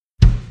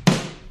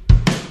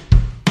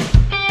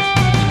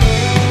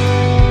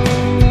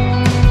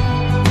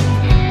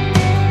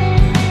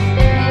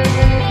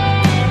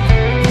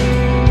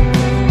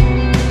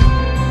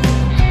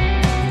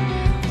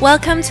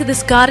Welcome to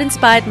this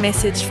God-inspired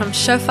message from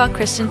Shofar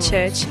Christian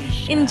Church.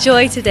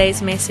 Enjoy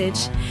today's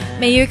message.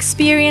 May you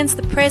experience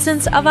the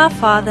presence of our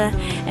Father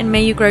and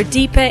may you grow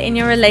deeper in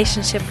your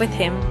relationship with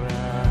Him.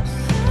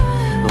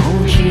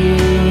 Oh,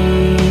 Jesus,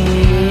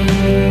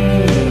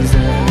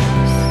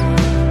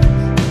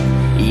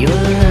 your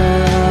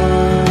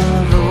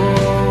love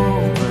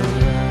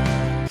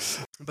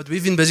over. But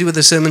we've been busy with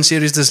a sermon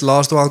series this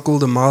last while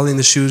called A Mile in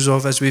the Shoes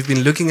of, as we've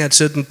been looking at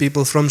certain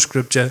people from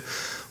Scripture,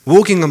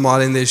 walking a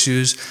mile in their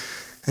shoes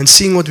and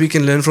seeing what we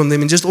can learn from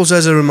them. And just also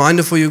as a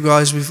reminder for you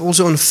guys, we've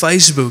also on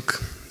Facebook,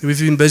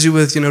 we've been busy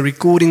with,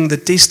 recording the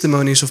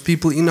testimonies of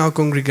people in our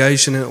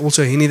congregation, and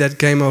also Henny that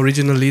came, our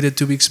original leader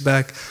 2 weeks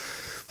back.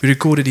 We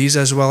recorded his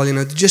as well,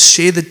 to just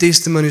share the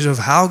testimonies of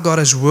how God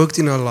has worked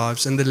in our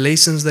lives and the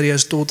lessons that He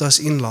has taught us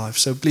in life.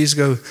 So please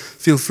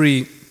feel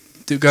free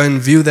to go and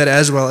view that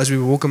as well as we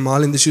walk a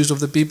mile in the shoes of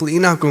the people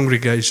in our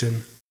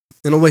congregation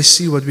and always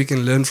see what we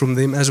can learn from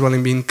them as well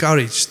and be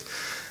encouraged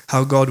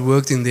how God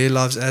worked in their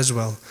lives as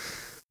well.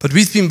 But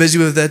we've been busy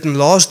with that, and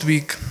last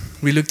week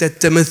we looked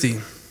at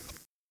Timothy,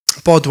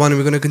 part 1, and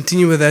we're going to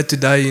continue with that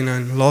today.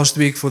 And last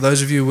week, for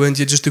those of you who weren't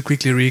here, just to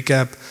quickly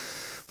recap,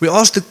 we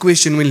asked the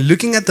question, when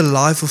looking at the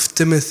life of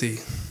Timothy,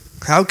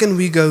 how can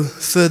we go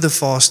further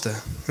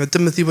faster?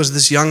 Timothy was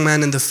this young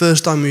man, and the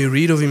first time we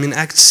read of him in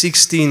Acts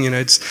 16,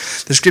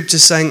 it's the scripture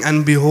saying,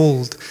 and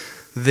behold,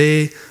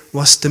 there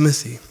was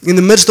Timothy. In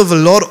the midst of a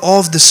lot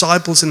of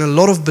disciples and a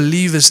lot of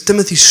believers,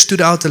 Timothy stood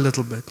out a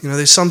little bit.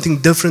 There's something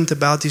different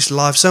about his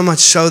life, so much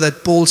so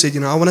that Paul said,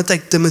 I want to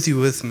take Timothy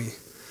with me.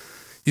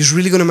 He's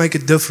really going to make a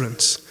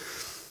difference.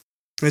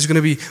 And it's going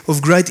to be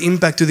of great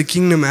impact to the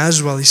kingdom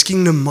as well. He's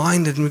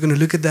kingdom-minded, and we're going to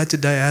look at that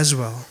today as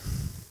well.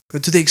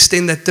 But to the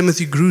extent that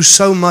Timothy grew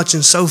so much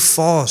and so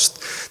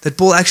fast that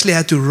Paul actually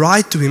had to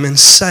write to him and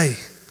say,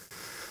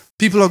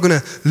 people are going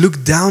to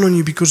look down on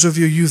you because of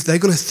your youth. They're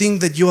going to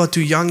think that you are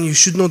too young. You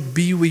should not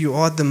be where you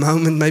are at the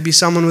moment. Maybe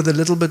someone with a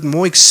little bit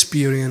more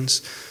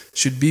experience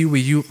should be where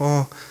you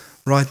are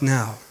right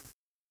now.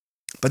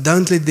 But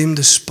don't let them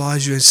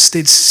despise you.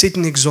 Instead, set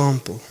an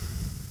example.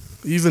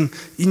 Even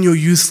in your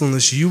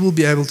youthfulness, you will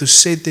be able to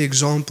set the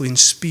example in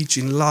speech,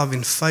 in love,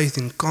 in faith,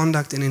 in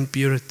conduct, and in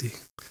purity.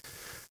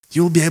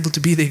 You will be able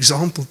to be the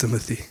example,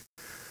 Timothy.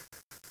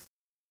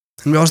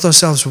 And we asked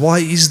ourselves, why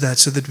is that?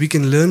 So that we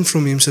can learn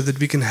from him, so that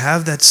we can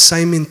have that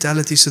same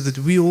mentality, so that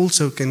we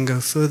also can go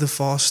further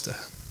faster.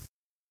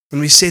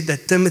 And we said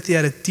that Timothy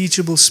had a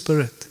teachable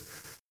spirit.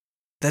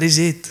 That is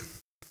it.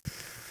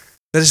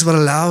 That is what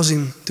allows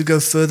him to go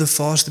further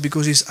faster,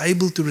 because he's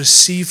able to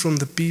receive from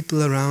the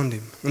people around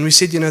him. And we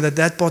said,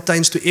 that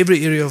pertains to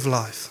every area of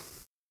life.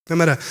 No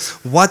matter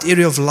what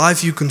area of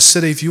life you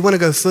consider, if you want to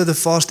go further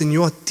fast and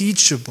you are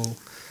teachable,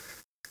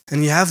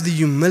 and you have the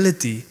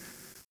humility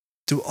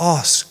to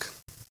ask,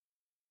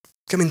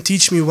 come and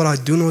teach me what I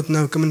do not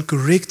know. Come and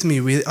correct me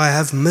where I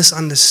have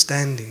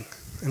misunderstanding.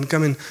 And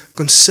come and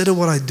consider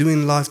what I do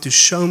in life to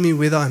show me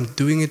whether I'm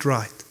doing it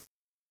right.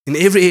 In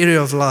every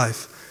area of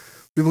life,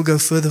 we will go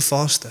further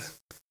faster.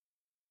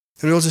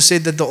 And we also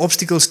said that the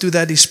obstacles to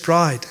that is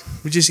pride,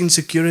 which is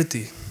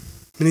insecurity.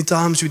 Many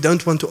times we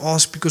don't want to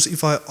ask because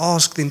if I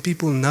ask, then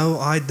people know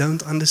I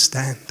don't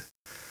understand.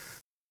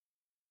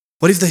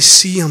 What if they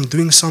see I'm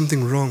doing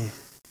something wrong?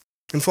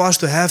 And for us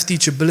to have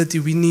teachability,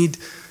 we need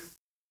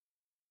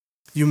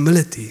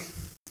humility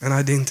and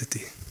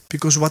identity.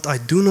 Because what I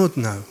do not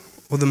know,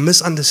 or the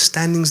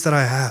misunderstandings that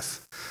I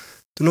have,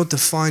 do not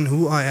define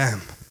who I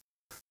am.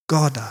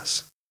 God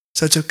does.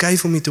 So it's okay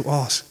for me to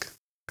ask.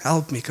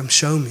 Help me, come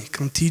show me,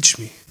 come teach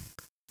me.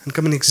 And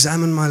come and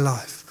examine my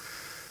life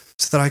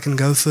so that I can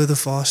go further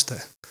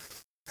faster.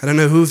 I don't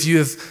know who of you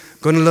have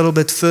gone a little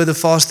bit further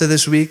faster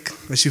this week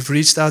as you've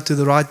reached out to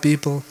the right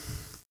people.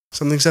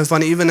 Something so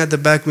funny, even at the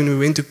back when we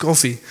went to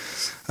coffee,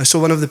 I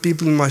saw one of the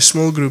people in my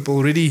small group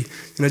already,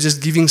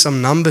 just giving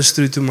some numbers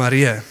through to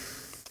Maria.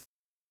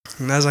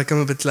 And as I come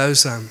a bit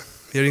closer, I'm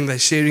hearing they're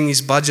sharing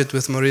his budget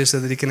with Maria so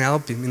that he can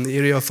help him in the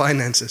area of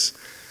finances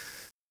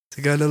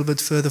to go a little bit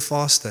further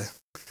faster.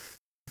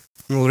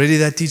 And already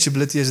that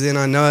teachability is there, and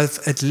I know of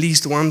at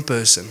least one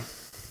person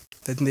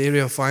that in the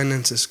area of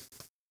finances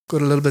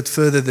got a little bit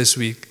further this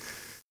week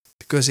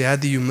because he had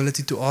the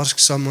humility to ask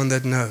someone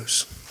that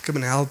knows. Come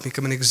and help me,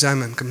 come and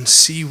examine, come and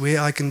see where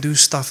I can do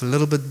stuff a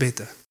little bit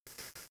better.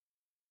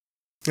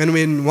 And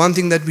when one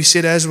thing that we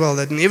said as well,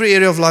 that in every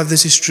area of life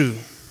this is true.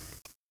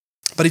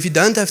 But if you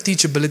don't have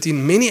teachability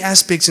in many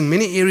aspects, in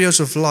many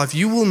areas of life,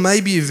 you will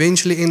maybe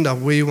eventually end up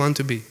where you want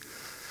to be.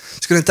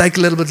 It's going to take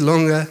a little bit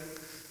longer.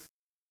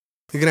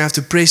 You're going to have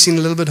to press in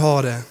a little bit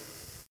harder.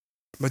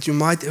 But you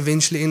might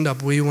eventually end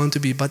up where you want to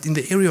be. But in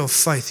the area of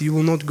faith, you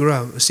will not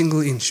grow a single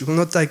inch. You will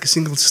not take a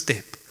single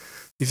step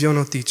if you're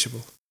not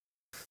teachable.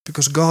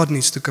 Because God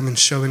needs to come and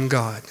show and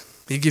guide.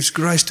 He gives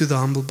grace to the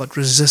humble but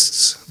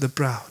resists the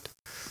proud.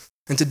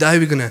 And today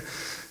we're going to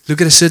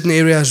look at a certain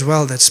area as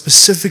well that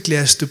specifically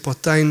has to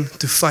pertain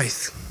to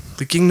faith,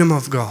 the kingdom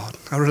of God,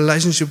 our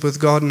relationship with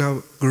God and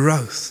our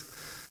growth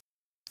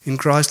in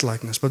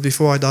Christ-likeness. But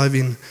before I dive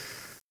in,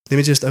 let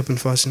me just open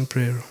for us in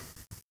prayer.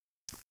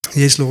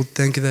 Yes, Lord,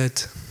 thank you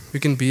that we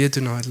can be here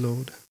tonight,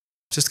 Lord.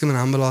 Just come and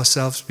humble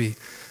ourselves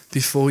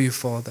before you,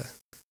 Father.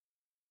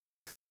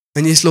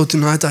 And yes, Lord,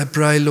 tonight I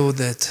pray, Lord,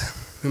 that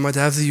we might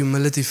have the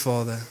humility,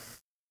 Father,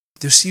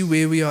 to see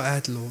where we are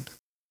at, Lord.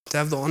 To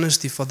have the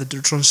honesty, Father,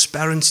 the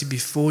transparency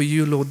before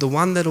you, Lord, the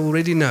one that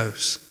already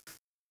knows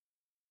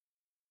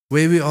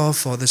where we are,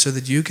 Father, so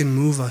that you can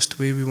move us to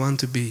where we want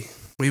to be,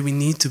 where we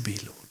need to be,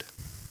 Lord.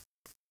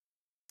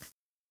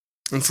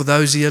 And for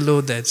those here,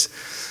 Lord, that's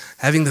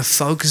having the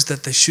focus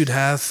that they should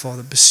have,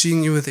 Father,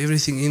 pursuing you with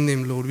everything in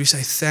them, Lord, we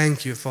say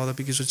thank you, Father,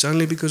 because it's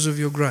only because of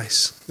your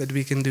grace that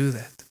we can do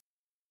that.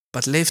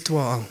 But left to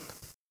our own,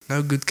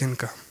 no good can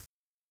come.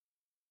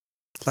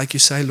 Like you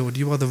say, Lord,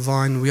 you are the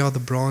vine, we are the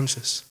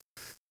branches.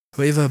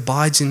 Whoever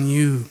abides in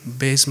you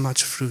bears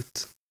much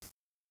fruit.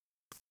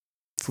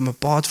 From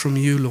apart from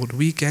you, Lord,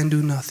 we can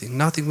do nothing.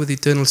 Nothing with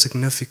eternal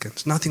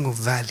significance, nothing of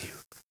value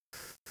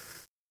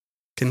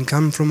can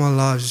come from our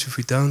lives if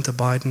we don't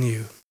abide in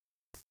you.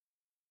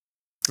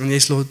 And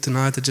yes, Lord,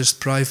 tonight I just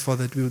pray,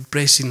 Father, that we would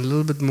press in a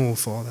little bit more,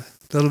 Father,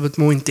 a little bit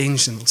more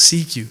intentional,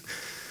 seek you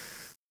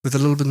with a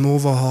little bit more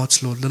of our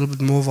hearts, Lord, a little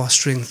bit more of our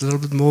strength, a little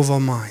bit more of our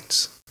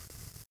minds,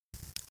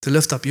 to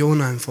lift up your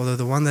name, Father,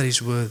 the one that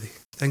is worthy.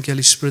 Thank you,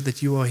 Holy Spirit,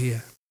 that you are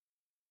here.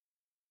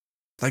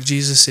 Like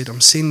Jesus said,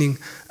 I'm sending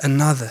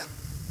another.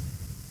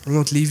 I will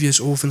not leave you as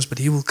orphans, but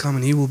he will come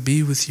and he will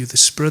be with you, the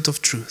Spirit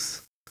of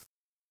truth.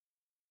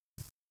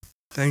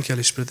 Thank you,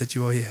 Holy Spirit, that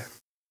you are here.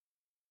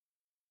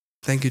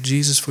 Thank you,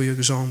 Jesus, for your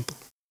example.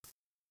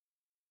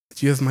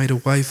 That you have made a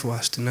way for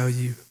us to know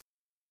you.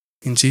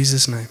 In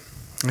Jesus' name,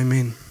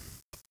 amen.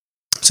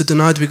 So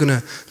tonight we're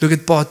going to look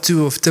at part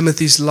 2 of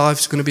Timothy's life.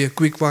 It's going to be a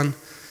quick one.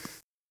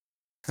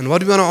 And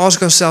what we want to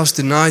ask ourselves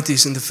tonight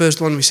is, in the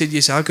first one we said,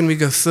 yes, how can we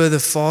go further,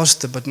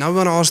 faster? But now we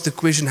want to ask the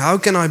question, how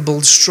can I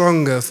build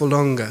stronger for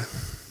longer?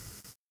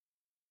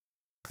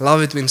 I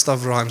love it when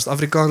stuff rhymes.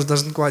 Afrikaans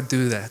doesn't quite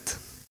do that.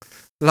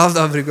 Love the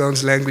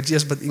Afrikaans language,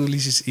 yes, but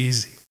English is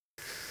easy.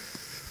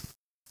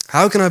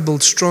 How can I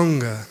build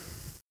stronger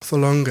for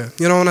longer?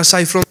 You know, when I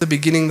say from the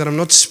beginning that I'm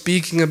not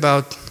speaking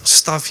about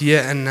stuff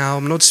here and now,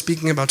 I'm not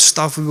speaking about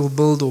stuff we will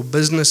build or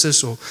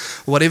businesses or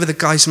whatever the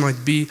case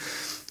might be,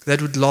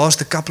 that would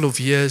last a couple of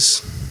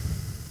years,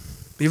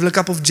 even a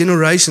couple of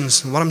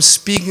generations. What I'm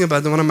speaking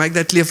about, I want to make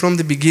that clear from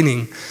the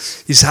beginning,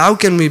 is how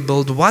can we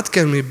build, what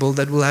can we build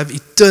that will have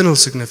eternal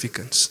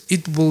significance?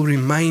 It will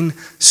remain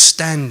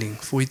standing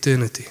for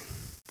eternity.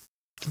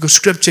 Because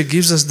Scripture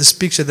gives us this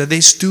picture that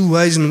there's 2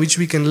 ways in which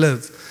we can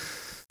live.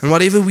 And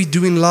whatever we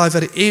do in life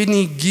at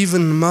any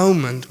given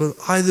moment will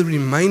either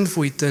remain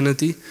for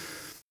eternity,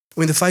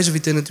 or in the face of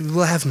eternity,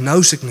 will have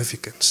no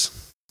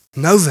significance,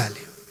 no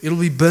value. It'll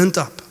be burnt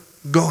up,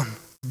 gone,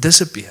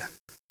 disappear.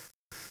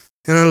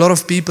 You know, a lot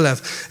of people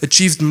have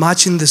achieved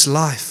much in this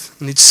life,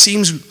 and it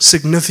seems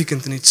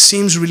significant and it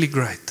seems really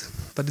great.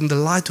 But in the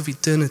light of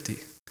eternity,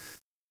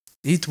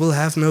 it will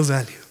have no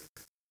value.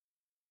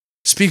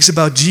 Speaks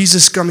about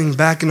Jesus coming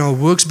back and our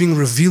works being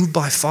revealed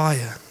by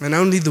fire, and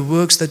only the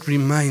works that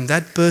remain,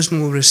 that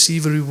person will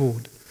receive a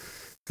reward.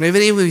 And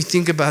whenever we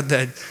think about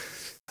that,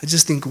 I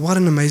just think, what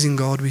an amazing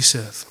God we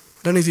serve.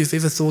 I don't know if you've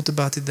ever thought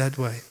about it that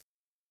way.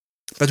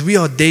 But we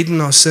are dead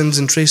in our sins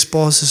and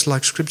trespasses,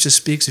 like Scripture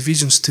speaks,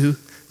 Ephesians 2,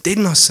 dead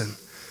in our sin.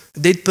 A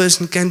dead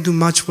person can't do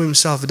much for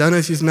himself. I don't know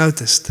if you've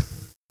noticed.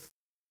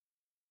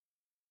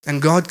 And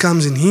God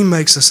comes and He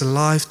makes us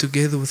alive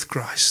together with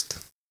Christ.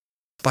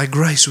 By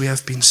grace we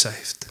have been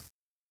saved.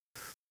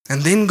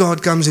 And then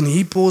God comes and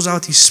He pours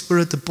out His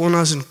Spirit upon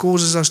us and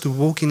causes us to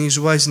walk in His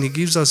ways, and He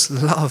gives us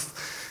love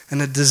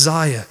and a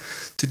desire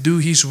to do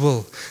His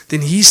will.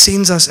 Then He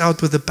sends us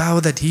out with the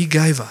power that He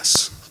gave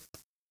us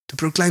to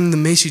proclaim the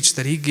message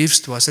that He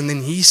gives to us, and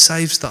then He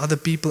saves the other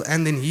people,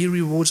 and then He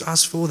rewards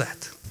us for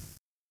that.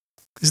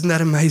 Isn't that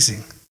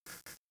amazing?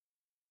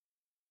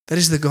 That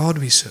is the God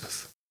we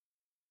serve,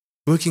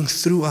 working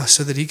through us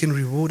so that He can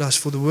reward us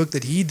for the work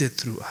that He did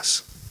through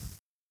us.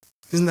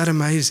 Isn't that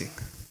amazing?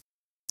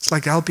 It's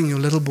like helping your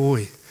little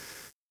boy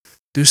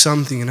do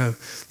something, you know.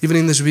 Even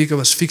in this week I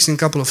was fixing a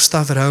couple of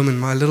stuff at home, and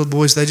my little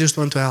boys, they just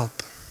want to help.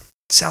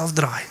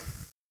 Self-dry.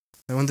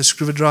 They want the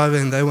screwdriver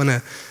and they want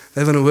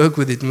to work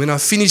with it. And when I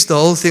finish the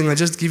whole thing, I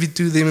just give it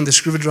to them and the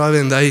screwdriver,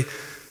 and they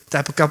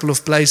tap a couple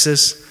of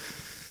places.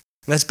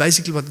 And that's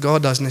basically what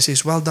God does. And He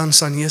says, well done,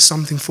 son, here's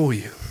something for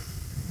you.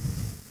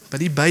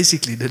 But He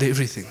basically did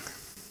everything.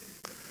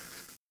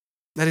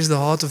 That is the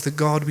heart of the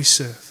God we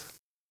serve.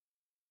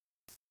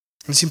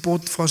 And it's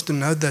important for us to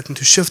know that and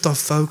to shift our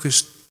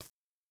focus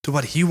to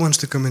what He wants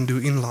to come and do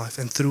in life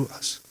and through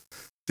us.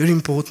 Very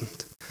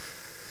important.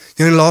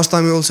 You know, last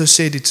time we also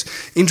said it's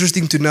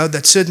interesting to note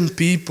that certain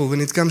people,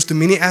 when it comes to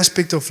many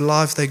aspects of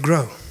life, they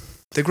grow.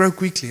 They grow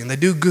quickly and they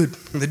do good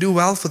and they do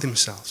well for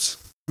themselves.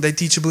 They're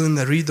teachable and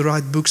they read the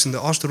right books and they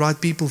ask the right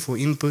people for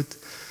input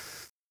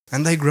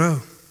and they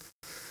grow.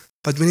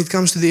 But when it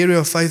comes to the area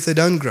of faith, they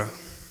don't grow.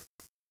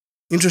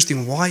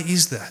 Interesting, why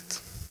is that?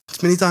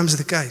 It's many times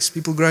the case.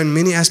 People grow in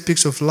many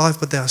aspects of life,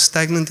 but they are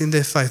stagnant in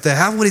their faith. They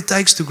have what it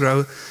takes to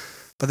grow,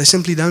 but they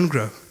simply don't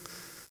grow.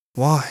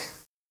 Why?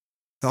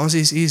 The answer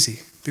is easy.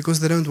 because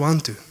they don't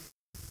want to.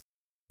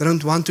 They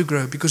don't want to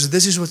grow, because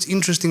this is what's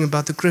interesting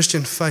about the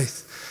Christian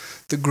faith.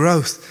 The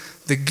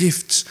growth, the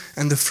gifts,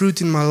 and the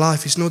fruit in my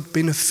life is not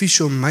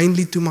beneficial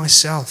mainly to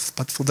myself,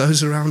 but for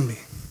those around me.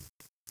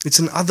 It's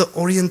an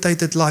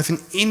other-orientated life. In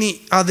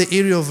any other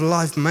area of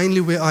life, mainly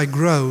where I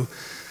grow,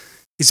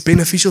 it's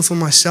beneficial for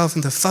myself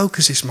and the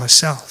focus is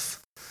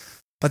myself.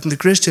 But in the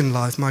Christian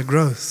life, my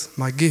growth,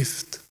 my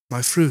gift,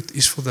 my fruit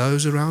is for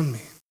those around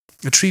me.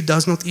 A tree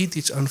does not eat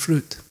its own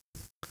fruit.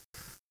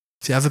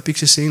 If you have a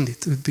picture, send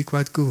it. It would be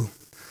quite cool.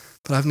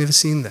 But I've never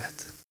seen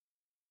that.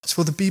 It's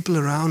for the people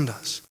around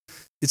us.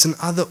 It's an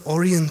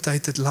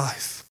other-orientated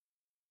life.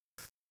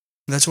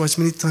 And that's why it's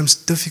many times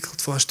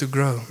difficult for us to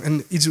grow.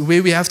 And it's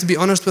where we have to be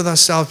honest with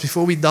ourselves.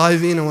 Before we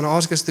dive in, I want to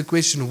ask us the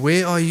question,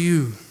 where are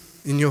you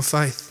in your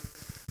faith?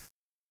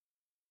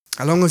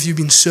 How long have you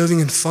been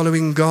serving and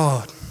following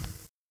God?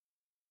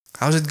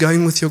 How's it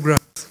going with your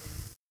growth?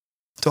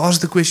 To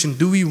ask the question,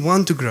 do we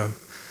want to grow?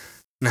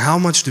 And how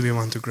much do we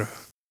want to grow?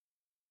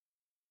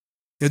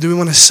 Do we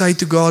want to say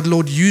to God,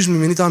 Lord, use me?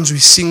 Many times we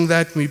sing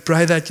that, we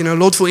pray that,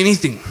 Lord, for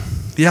anything.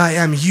 Here I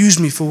am, use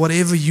me for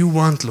whatever you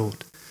want,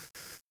 Lord.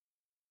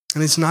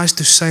 And it's nice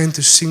to say and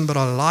to sing, but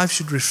our life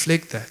should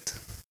reflect that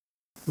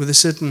with a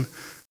certain,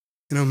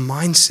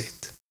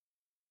 mindset,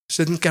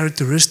 certain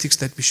characteristics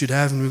that we should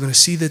have, and we're going to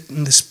see that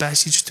in this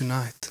passage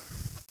tonight.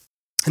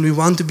 And we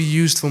want to be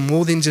used for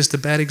more than just a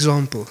bad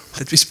example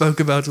that we spoke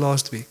about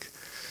last week.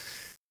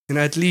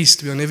 At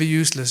least we are never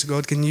useless.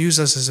 God can use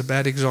us as a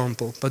bad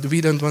example, but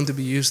we don't want to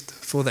be used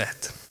for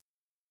that.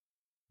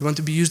 We want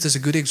to be used as a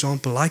good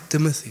example, like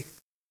Timothy.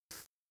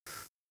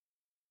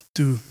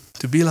 To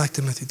be like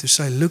Timothy, to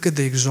say, look at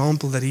the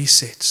example that he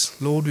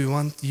sets. Lord, we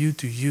want you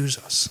to use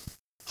us.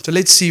 So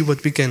let's see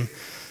what we can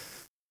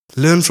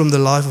learn from the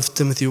life of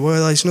Timothy.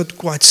 Well, he's not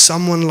quite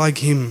someone like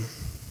him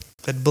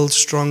that builds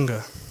stronger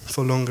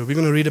for longer. We're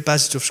going to read a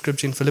passage of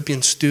scripture in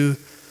Philippians 2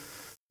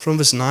 from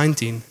verse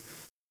 19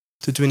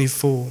 to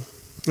 24.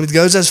 And it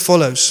goes as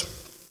follows.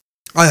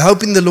 I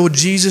hope in the Lord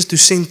Jesus to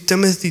send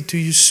Timothy to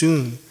you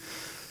soon,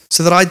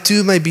 so that I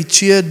too may be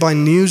cheered by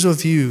news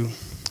of you.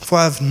 For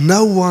I have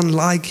no one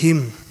like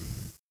him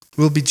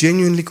who will be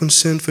genuinely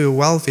concerned for your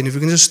welfare. And if we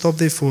can just stop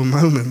there for a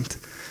moment.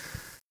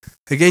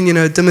 Again,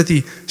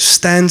 Timothy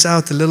stands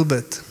out a little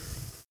bit.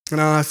 And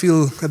I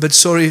feel a bit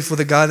sorry for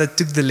the guy that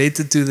took the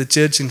letter to the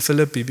church in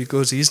Philippi,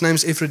 because his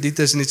name's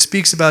Epaphroditus and it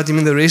speaks about him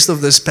in the rest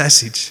of this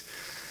passage.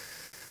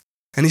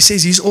 And he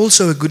says he's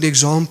also a good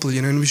example,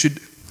 and we should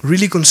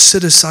really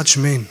consider such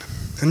men.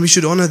 And we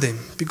should honor them,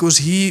 because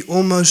he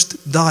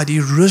almost died. He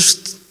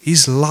risked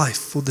his life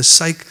for the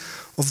sake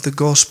of the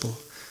gospel,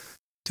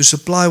 to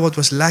supply what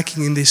was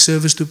lacking in their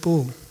service to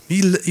Paul.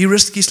 He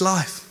risked his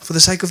life for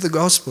the sake of the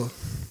gospel.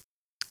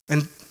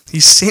 And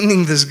he's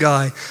sending this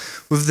guy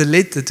with the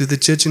letter to the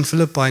church in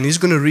Philippi, and he's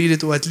going to read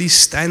it, or at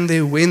least stand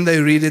there when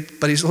they read it,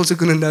 but he's also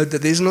going to note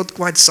that there's not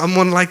quite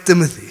someone like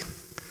Timothy.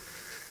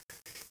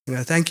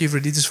 Thank you,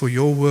 Epaphroditus, for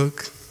your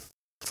work,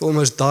 for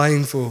almost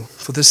dying for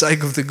the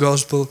sake of the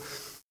gospel,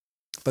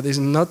 but there's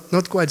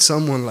not quite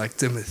someone like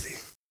Timothy.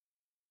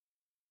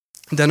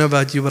 I don't know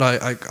about you, but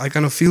I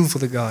kind of feel for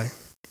the guy.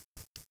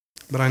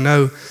 But I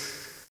know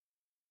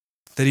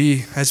that he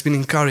has been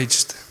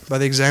encouraged by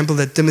the example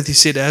that Timothy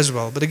set as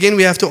well. But again,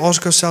 we have to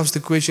ask ourselves the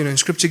question, and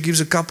Scripture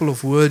gives a couple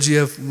of words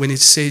here when it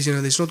says,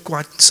 there's not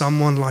quite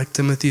someone like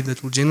Timothy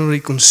that will generally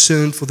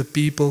concerned for the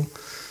people.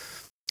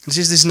 It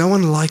says there's no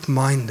one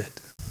like-minded.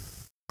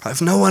 I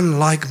have no one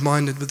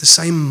like-minded with the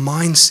same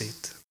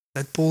mindset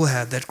that Paul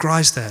had, that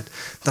Christ had,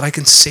 that I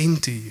can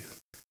send to you.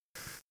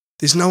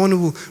 There's no one who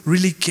will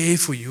really care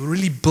for you,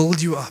 really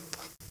build you up.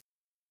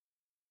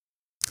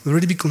 Will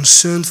really be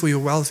concerned for your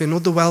welfare,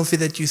 not the welfare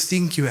that you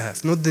think you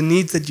have, not the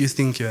needs that you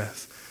think you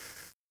have,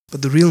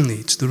 but the real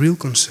needs, the real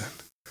concern.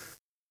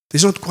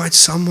 There's not quite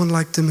someone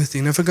like Timothy.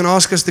 And if I can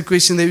ask us the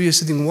question that we are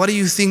sitting, what do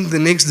you think the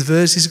next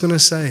verse is going to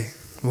say?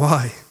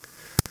 Why?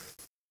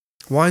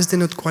 Why is there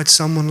not quite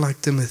someone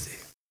like Timothy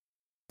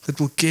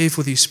that will care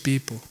for these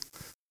people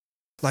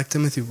like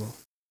Timothy will?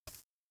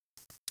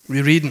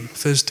 We read in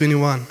verse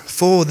 21,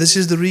 for this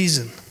is the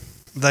reason,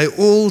 they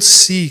all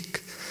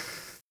seek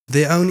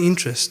their own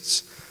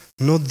interests,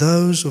 not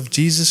those of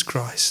Jesus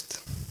Christ.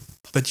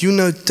 But you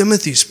know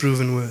Timothy's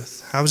proven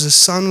worth. I was a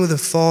son with a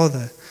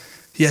father.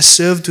 He has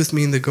served with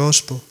me in the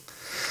gospel.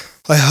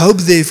 I hope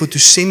therefore to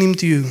send him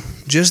to you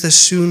just as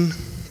soon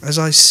as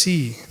I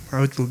see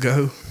how it will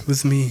go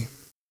with me.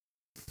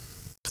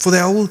 For they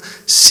all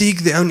seek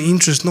their own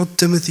interest, not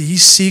Timothy. He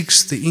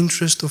seeks the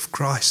interest of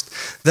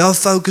Christ. They are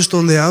focused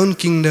on their own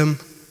kingdom,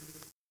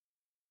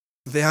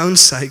 their own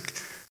sake,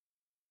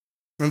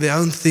 and their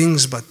own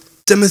things. But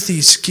Timothy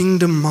is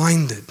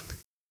kingdom-minded.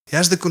 He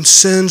has the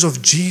concerns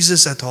of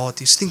Jesus at heart.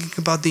 He's thinking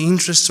about the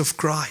interests of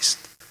Christ.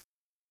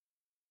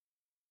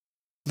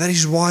 That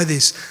is why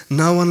there's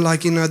no one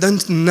like him. I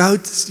don't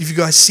notice if you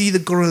guys see the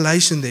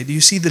correlation there. Do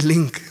you see the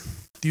link?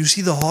 Do you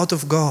see the heart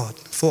of God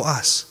for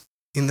us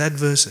in that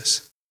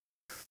verses?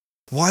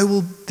 Why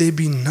will there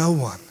be no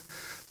one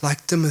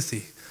like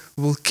Timothy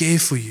who will care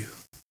for you,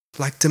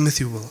 like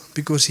Timothy will,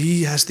 because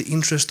he has the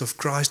interest of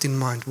Christ in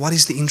mind. What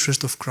is the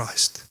interest of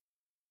Christ?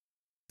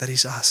 That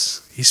is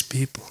us, his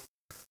people.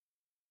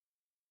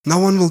 No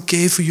one will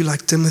care for you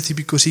like Timothy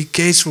because he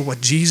cares for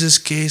what Jesus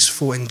cares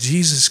for, and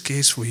Jesus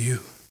cares for you.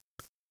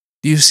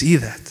 Do you see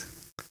that?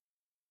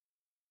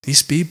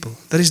 His people.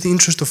 That is the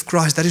interest of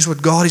Christ. That is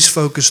what God is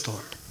focused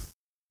on.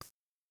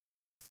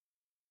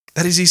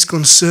 That is his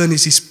concern,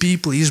 is his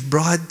people, his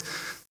bride,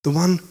 the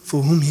one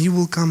for whom he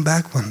will come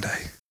back one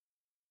day.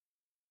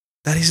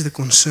 That is the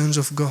concerns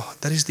of God.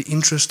 That is the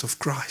interest of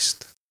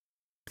Christ.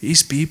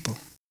 His people.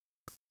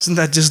 Isn't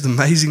that just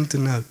amazing to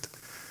note?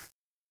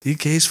 He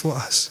cares for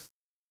us.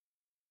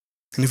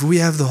 And if we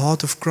have the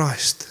heart of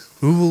Christ,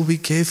 who will we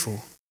care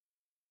for?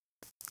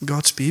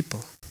 God's people.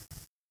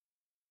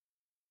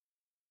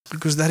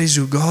 Because that is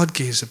who God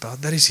cares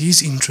about. That is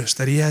his interest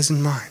that he has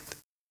in mind.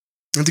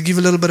 And to give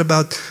a little bit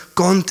about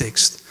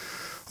context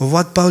of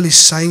what Paul is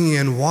saying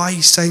here and why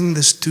he's saying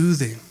this to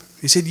them.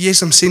 He said,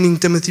 yes, I'm sending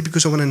Timothy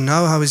because I want to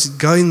know how is it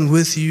going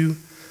with you.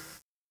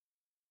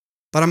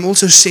 But I'm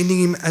also sending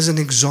him as an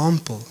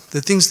example.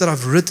 The things that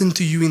I've written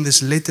to you in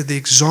this letter, the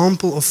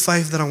example of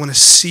faith that I want to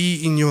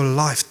see in your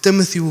life.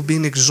 Timothy will be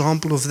an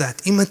example of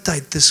that.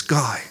 Imitate this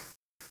guy.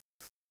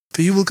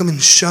 For he will come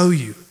and show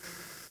you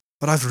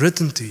what I've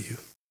written to you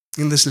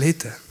in this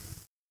letter.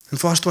 And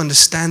for us to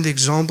understand the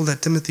example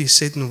that Timothy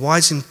set and why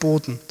it's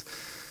important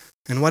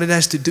and what it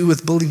has to do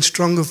with building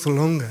stronger for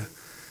longer,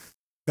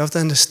 you have to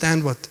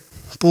understand what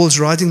Paul's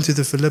writing to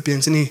the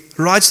Philippians. And he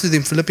writes to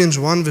them, Philippians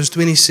 1 verse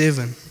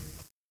 27.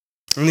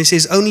 And he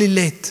says, only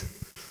let,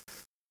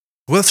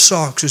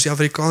 hoofsaak, soos die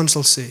Afrikaans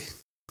sal sê.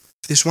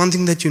 If there's one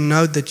thing that you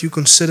note, that you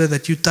consider,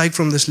 that you take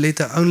from this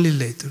letter, only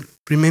let,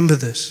 remember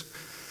this,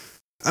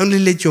 only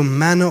let your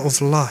manner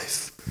of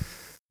life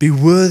be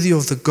worthy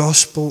of the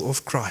gospel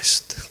of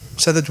Christ,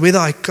 so that whether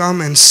I come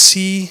and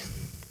see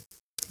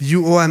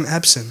you or am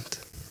absent,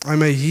 I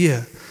may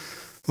hear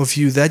of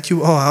you that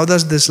you are. How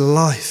does this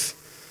life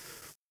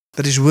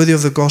that is worthy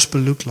of the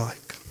gospel look like?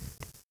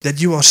 That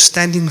you are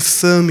standing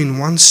firm in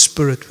one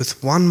spirit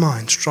with one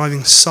mind,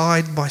 striving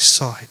side by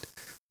side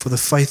for the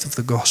faith of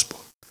the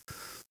gospel.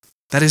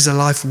 That is a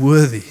life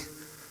worthy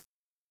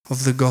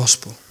of the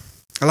gospel.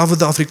 I love what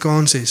the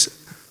Afrikaans says.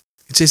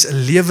 It says,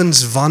 'n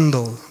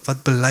lewenswandel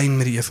wat belyn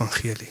met die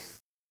evangelie.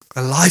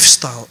 A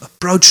lifestyle,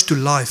 approach to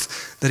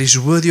life that is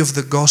worthy of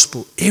the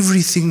gospel.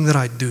 Everything that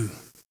I do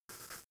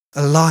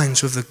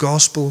aligns with the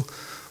gospel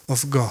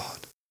of God.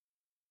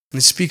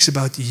 And it speaks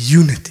about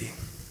unity.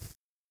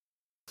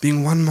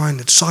 Being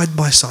one-minded, side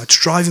by side,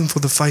 striving for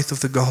the faith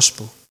of the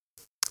gospel.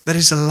 That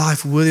is a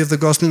life worthy of the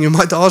gospel. And you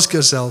might ask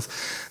yourself,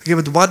 okay,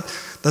 but what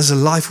does a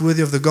life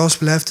worthy of the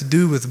gospel have to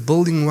do with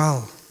building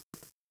well?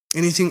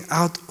 Anything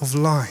out of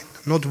line,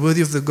 not worthy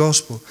of the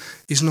gospel,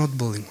 is not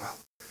building well.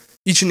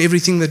 Each and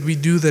everything that we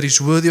do that is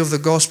worthy of the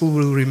gospel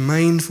will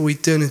remain for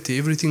eternity.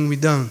 Everything we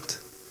don't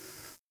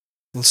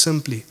will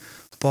simply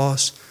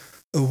pass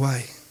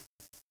away.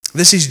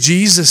 This is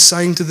Jesus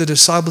saying to the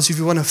disciples, if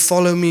you want to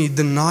follow me,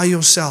 deny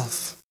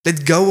yourself.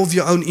 Let go of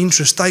your own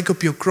interest. Take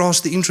up your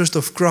cross, the interest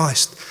of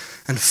Christ,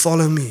 and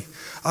follow me.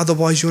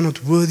 Otherwise, you're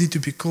not worthy to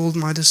be called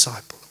my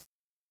disciple.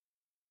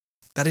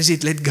 That is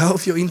it. Let go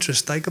of your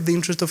interest. Take up the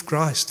interest of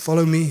Christ.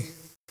 Follow me.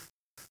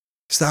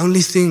 It's the only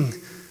thing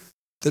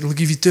that will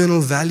give eternal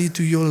value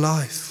to your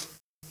life.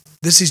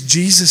 This is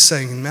Jesus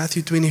saying in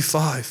Matthew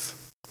 25,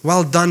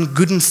 well done,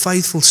 good and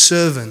faithful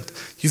servant.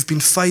 You've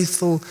been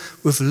faithful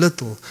with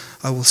little.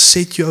 I will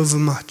set you over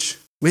much.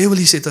 Where will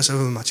he set us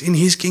over much? In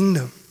his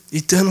kingdom.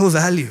 Eternal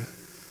value.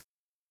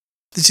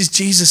 This is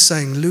Jesus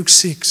saying, Luke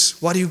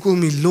 6, why do you call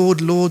me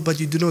Lord, Lord, but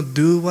you do not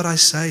do what I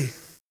say?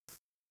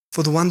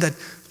 For the one that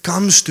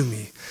comes to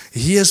me,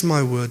 hears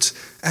my words,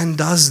 and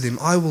does them,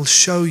 I will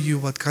show you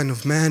what kind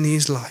of man he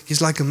is like. He's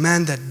like a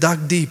man that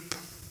dug deep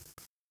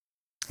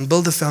and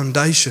built a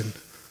foundation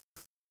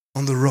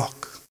on the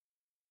rock.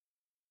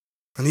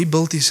 And he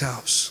built his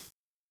house.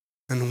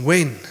 And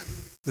when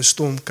the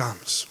storm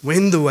comes,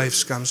 when the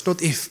waves comes,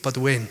 not if, but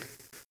when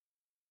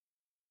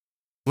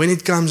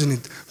it comes and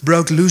it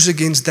broke loose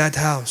against that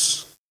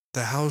house,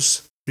 the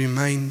house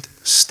remained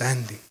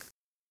standing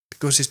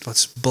because it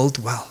was built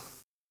well.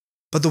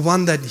 But the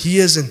one that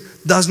hears and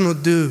does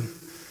not do,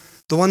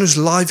 the one whose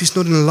life is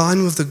not in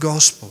line with the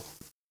gospel,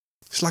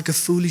 is like a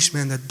foolish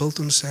man that built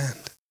on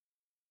sand.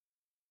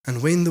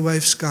 And when the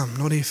waves come,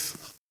 not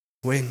if,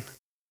 when,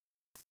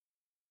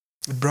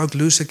 it broke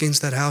loose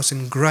against that house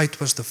and great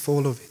was the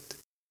fall of it.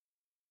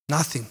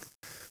 Nothing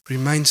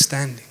remained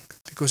standing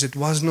because it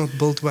was not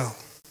built well.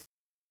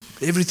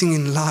 Everything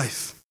in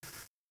life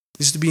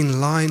is to be in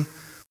line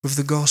with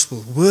the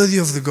gospel, worthy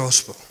of the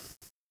gospel.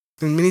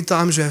 And many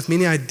times we have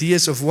many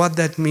ideas of what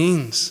that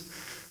means.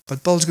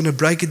 But Paul's going to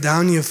break it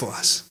down here for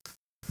us.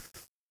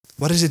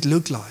 What does it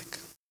look like?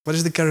 What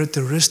is the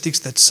characteristics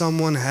that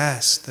someone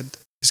has that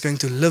is going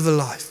to live a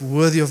life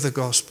worthy of the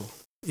gospel,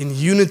 in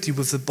unity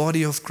with the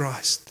body of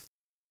Christ,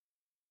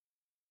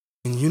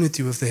 in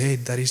unity with the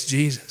head, that is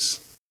Jesus.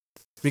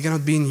 We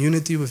cannot be in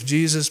unity with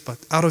Jesus, but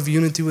out of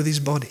unity with his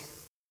body.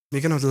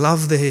 We cannot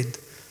love the head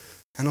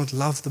and not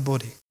love the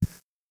body.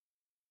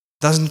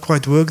 Doesn't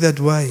quite work that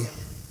way.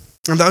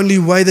 And the only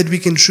way that we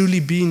can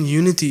truly be in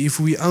unity if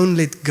we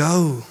only let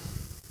go,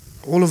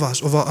 all of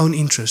us, of our own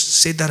interests,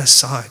 set that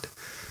aside,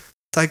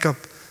 take up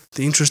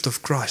the interest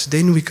of Christ,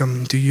 then we come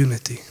into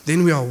unity.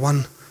 Then we are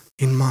one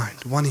in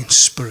mind, one in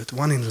spirit,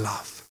 one in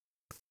love.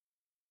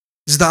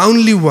 It's the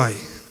only way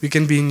we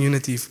can be in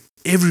unity if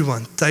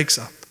everyone takes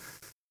up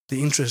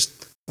the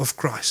interest of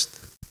Christ,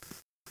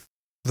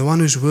 the one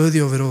who's worthy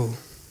of it all.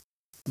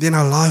 Then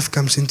our life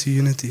comes into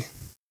unity.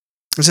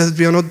 And so that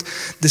we are not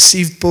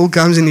deceived, Paul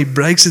comes and he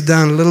breaks it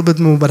down a little bit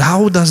more. But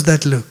how does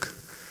that look?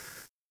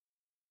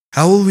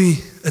 How will we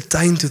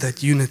attain to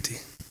that unity?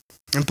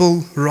 And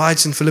Paul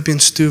writes in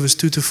Philippians 2, verse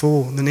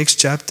 2-4, the next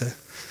chapter.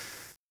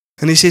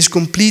 And he says,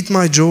 complete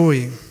my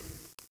joy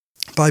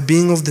by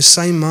being of the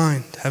same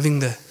mind, having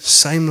the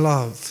same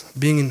love,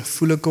 being in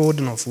full accord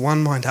and of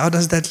one mind. How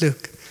does that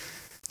look?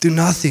 Do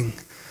nothing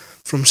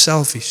from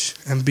selfish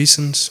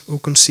ambitions or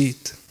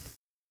conceit.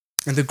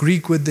 And the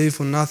Greek word there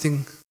for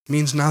nothing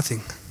means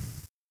nothing.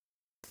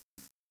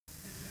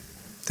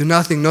 Do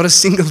nothing, not a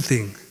single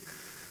thing,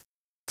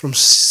 from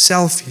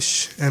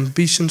selfish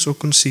ambitions or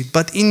conceit.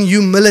 But in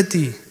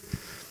humility,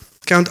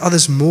 count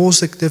others more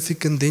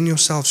significant than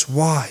yourselves.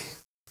 Why?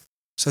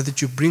 So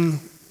that you bring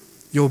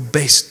your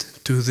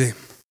best to them,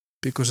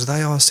 because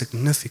they are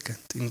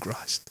significant in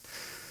Christ.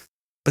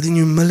 But in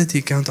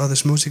humility, count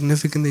others more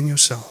significant than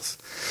yourself.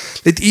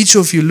 Let each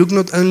of you look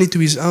not only to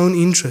his own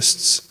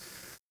interests,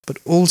 but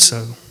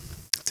also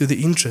to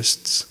the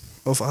interests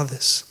of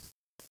others.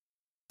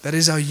 That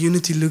is how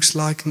unity looks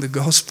like in the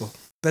gospel.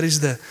 That is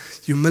the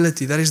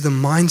humility, that is the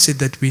mindset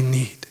that we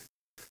need.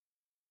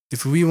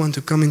 If we want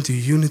to come into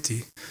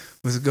unity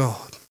with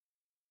God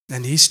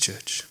and His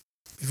church,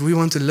 if we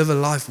want to live a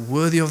life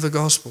worthy of the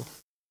gospel,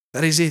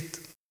 that is it.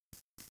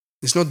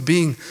 It's not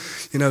being,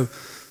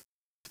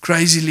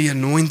 crazily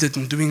anointed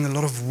and doing a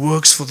lot of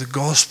works for the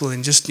gospel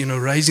and just,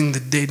 raising the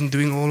dead and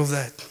doing all of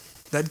that.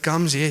 That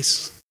comes,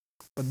 yes.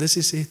 But this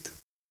is it.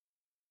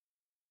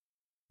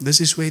 This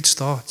is where it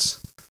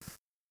starts.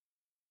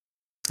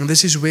 And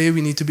this is where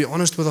we need to be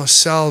honest with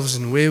ourselves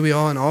and where we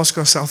are and ask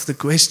ourselves the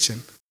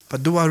question,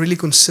 but do I really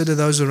consider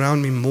those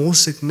around me more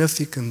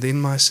significant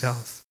than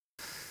myself?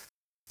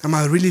 Am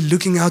I really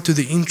looking out to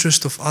the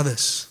interest of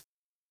others?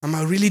 Am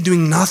I really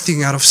doing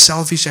nothing out of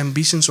selfish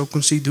ambitions or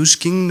conceit? Whose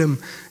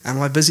kingdom am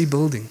I busy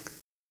building?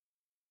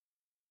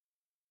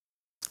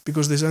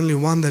 Because there's only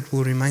one that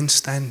will remain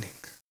standing.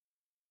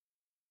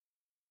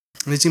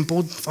 And it's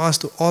important for us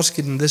to ask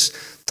it in these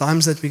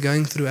times that we're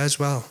going through as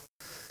well.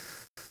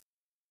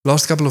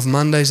 Last couple of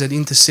Mondays at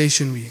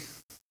intercession, we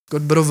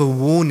got a bit of a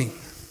warning.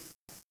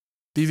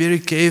 Be very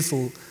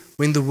careful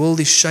when the world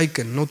is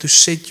shaken, not to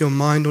set your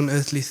mind on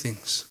earthly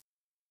things,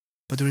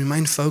 but to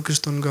remain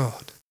focused on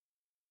God.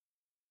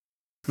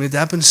 And it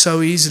happens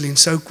so easily and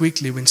so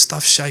quickly when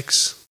stuff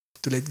shakes,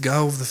 to let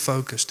go of the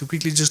focus, to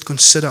quickly just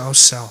consider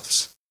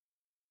ourselves.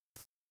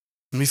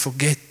 And we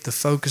forget the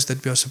focus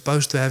that we are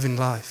supposed to have in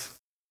life.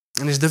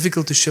 And it's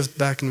difficult to shift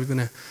back, and we're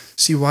going to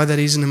see why that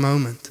is in a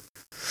moment.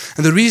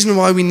 And the reason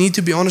why we need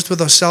to be honest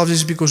with ourselves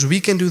is because we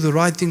can do the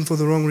right thing for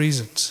the wrong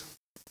reasons.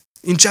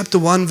 In chapter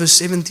 1, verse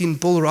 17,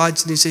 Paul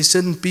writes and he says,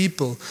 certain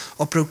people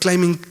are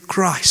proclaiming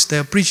Christ. They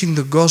are preaching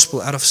the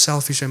gospel out of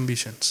selfish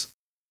ambitions.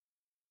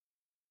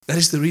 That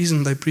is the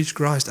reason they preach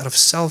Christ, out of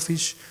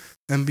selfish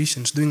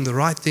ambitions, doing the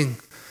right thing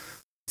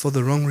for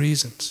the wrong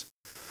reasons.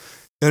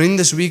 And in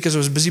this week, as I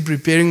was busy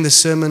preparing the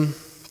sermon,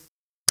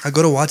 I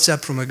got a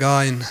WhatsApp from a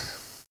guy, and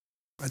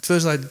at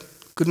first I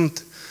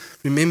couldn't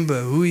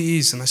remember who he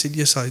is. And I said,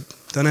 yes, I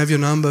don't have your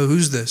number.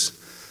 Who's this?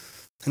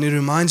 And he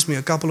reminds me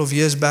a couple of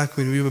years back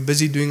when we were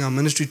busy doing our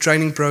ministry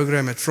training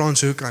program at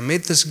Franschhoek, I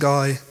met this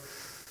guy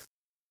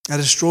at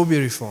a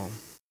strawberry farm.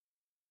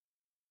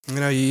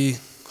 He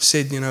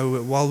said,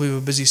 while we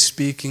were busy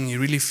speaking, he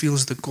really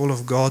feels the call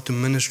of God to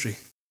ministry.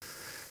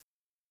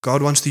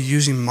 God wants to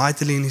use him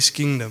mightily in His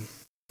kingdom.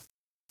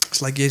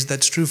 It's like, yes,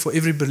 that's true for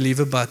every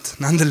believer, but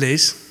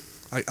nonetheless,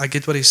 I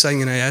get what he's saying,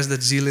 he has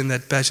that zeal and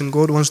that passion.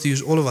 God wants to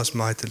use all of us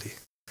mightily.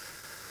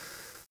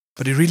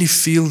 But he really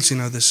feels,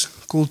 this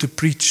call to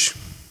preach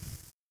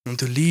and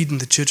to lead in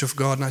the church of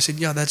God. And I said,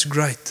 yeah, that's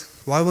great.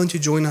 Why won't you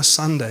join us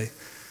Sunday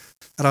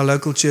at our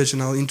local church,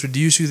 and I'll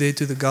introduce you there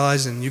to the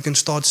guys, and you can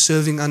start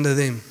serving under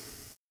them.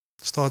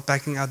 Start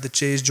packing out the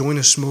chairs, join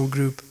a small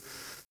group.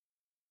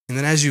 And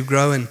then as you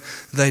grow and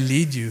they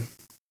lead you,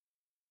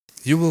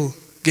 you will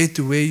get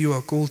to where you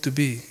are called to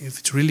be, if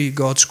it's really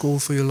God's call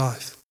for your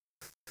life.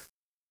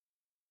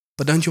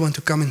 But don't you want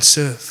to come and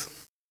serve?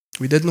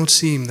 We did not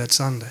see him that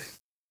Sunday.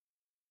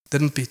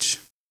 Didn't pitch.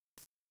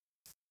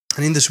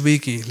 And in this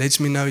week, he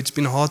lets me know it's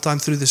been a hard time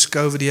through this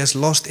COVID. He has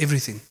lost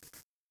everything.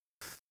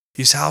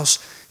 His house,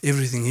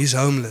 everything. He's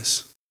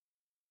homeless.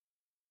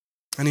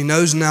 And he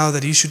knows now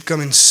that he should come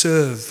and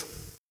serve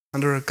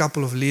under a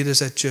couple of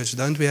leaders at church.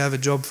 Don't we have a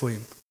job for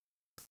him?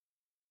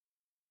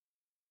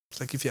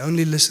 It's like, if you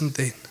only listened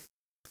then.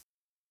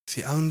 If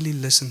you only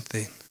listened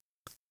then.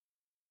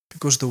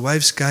 Because the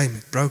waves came,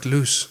 it broke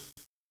loose.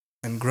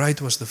 And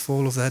great was the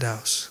fall of that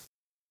house.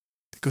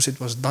 because it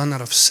was done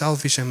out of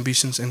selfish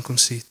ambitions and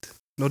conceit,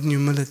 not in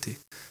humility,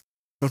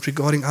 not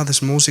regarding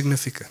others more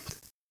significant.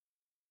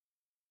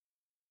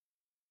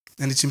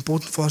 And it's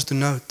important for us to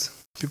note,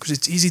 because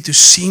it's easy to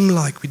seem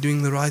like we're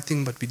doing the right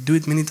thing, but we do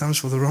it many times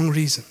for the wrong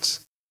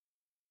reasons.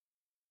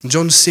 In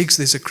John 6,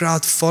 there's a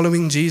crowd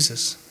following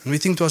Jesus. And we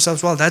think to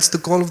ourselves, well, that's the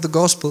call of the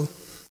gospel.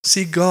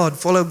 Seek God,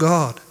 follow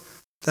God.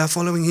 They are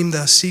following Him, they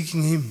are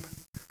seeking Him.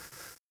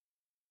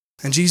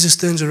 And Jesus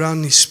turns around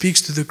and He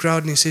speaks to the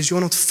crowd and He says,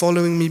 you're not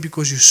following me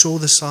because you saw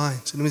the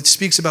signs. And when it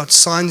speaks about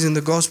signs in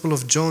the Gospel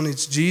of John,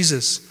 it's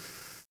Jesus.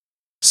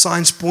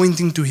 Signs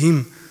pointing to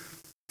Him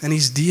and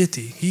His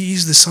deity. He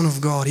is the Son of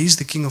God. He's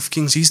the King of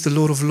Kings. He's the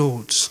Lord of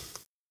Lords.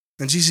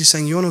 And Jesus is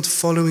saying, you're not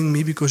following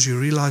me because you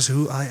realize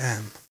who I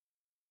am.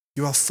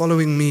 You are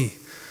following me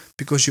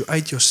because you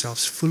ate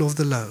yourselves full of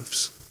the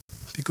loaves.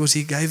 Because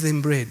He gave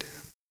them bread.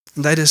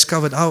 And they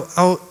discovered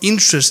our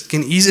interest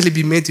can easily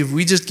be met if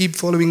we just keep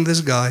following this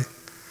guy.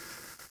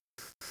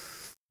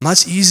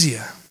 Much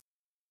easier.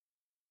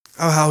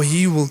 How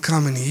He will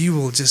come and He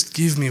will just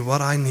give me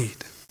what I need.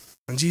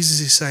 And Jesus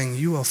is saying,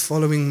 you are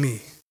following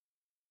me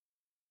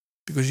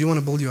because you want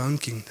to build your own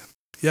kingdom.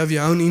 You have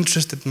your own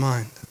interest at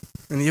mind.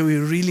 And here we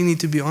really need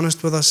to be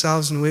honest with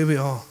ourselves and where we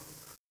are.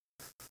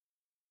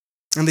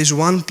 And there's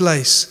one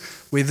place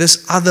where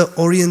this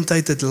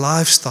other-orientated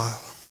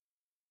lifestyle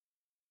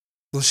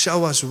will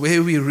show us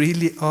where we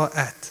really are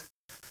at.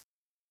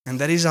 And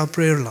that is our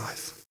prayer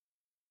life.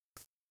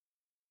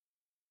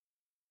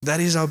 That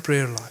is our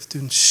prayer life,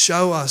 to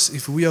show us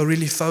if we are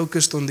really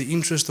focused on the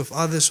interest of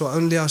others or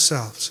only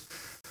ourselves.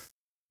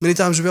 Many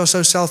times we are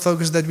so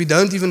self-focused that we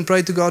don't even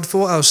pray to God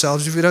for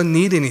ourselves if we don't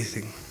need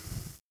anything.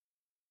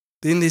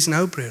 Then there's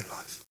no prayer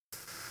life.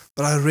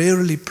 But I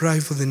rarely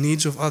pray for the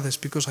needs of others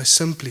because I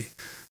simply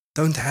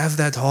don't have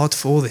that heart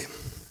for them.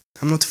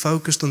 I'm not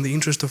focused on the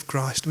interest of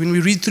Christ. When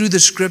we read through the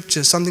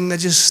scriptures, something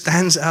that just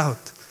stands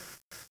out.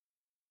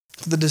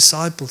 The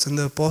disciples and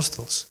the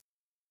apostles.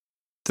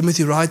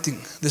 Timothy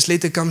writing, this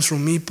letter comes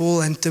from me,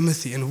 Paul, and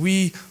Timothy, and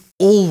we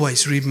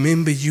always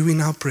remember you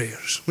in our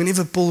prayers.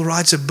 Whenever Paul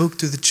writes a book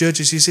to the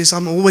churches, he says,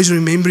 I'm always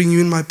remembering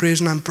you in my prayers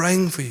and I'm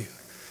praying for you.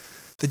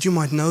 That you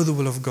might know the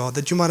will of God,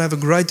 that you might have a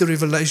greater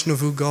revelation of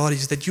who God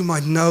is, that you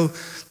might know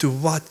to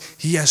what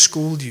He has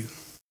called you.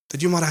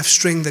 That you might have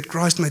strength, that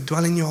Christ might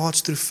dwell in your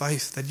hearts through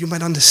faith, that you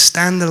might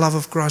understand the love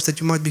of Christ, that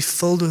you might be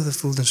filled with the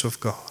fullness of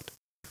God.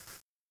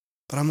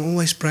 But I'm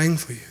always praying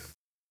for you.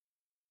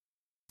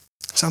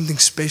 Something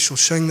special,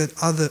 showing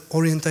that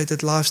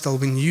other-orientated lifestyle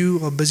when you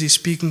are busy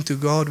speaking to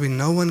God when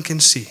no one can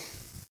see,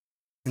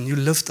 and you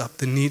lift up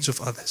the needs of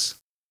others.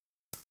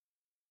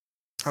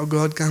 How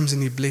God comes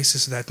and He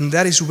blesses that. And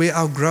that is where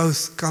our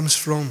growth comes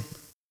from.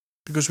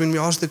 Because when we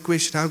ask the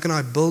question, how can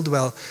I build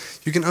well?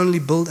 You can only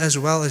build as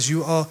well as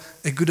you are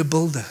a good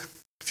builder.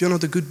 If you're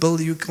not a good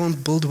builder, you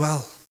can't build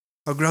well.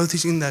 Our growth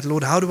is in that.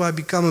 Lord, how do I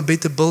become a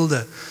better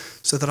builder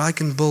so that I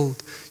can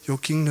build your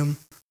kingdom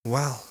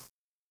well?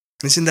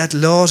 And it's in that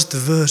last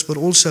verse, but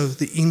also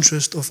the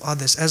interest of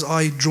others. As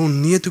I draw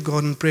near to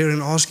God in prayer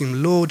and ask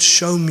Him, Lord,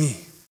 show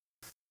me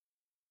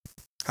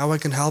how I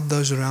can help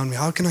those around me.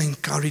 How can I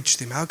encourage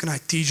them? How can I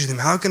teach them?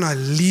 How can I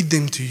lead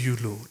them to you,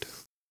 Lord?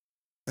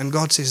 And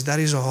God says, that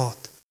is a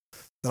heart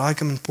that I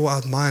come and pour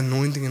out my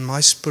anointing and my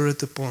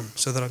spirit upon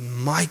so that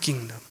my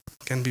kingdom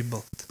can be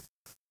built.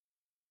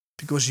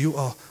 Because you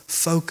are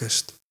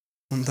focused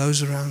on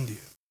those around you.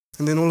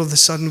 And then all of a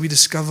sudden we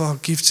discover our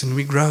gifts and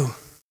we grow.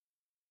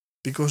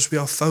 Because we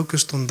are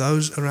focused on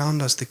those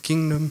around us, the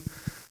kingdom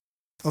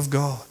of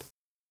God.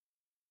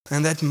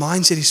 And that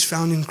mindset is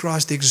found in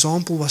Christ. The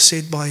example was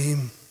set by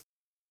Him.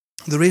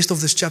 The rest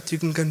of this chapter, you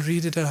can go and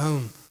read it at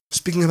home.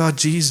 Speaking about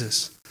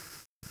Jesus.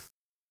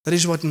 That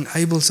is what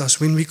enables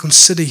us when we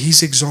consider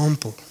His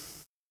example.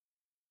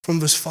 From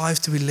verse 5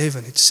 to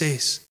 11, it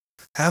says,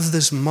 have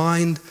this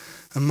mind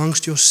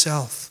amongst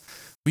yourself,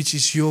 which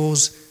is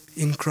yours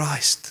in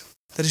Christ.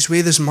 That is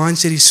where this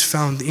mindset is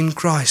found, in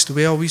Christ.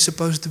 Where are we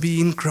supposed to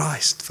be? In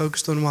Christ.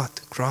 Focused on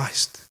what?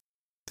 Christ.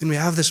 Then we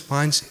have this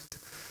mindset.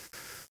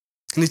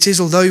 And it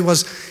says, although He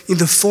was in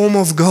the form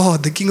of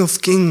God, the King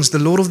of Kings, the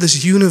Lord of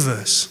this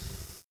universe,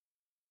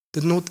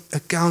 did not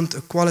account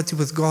equality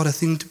with God a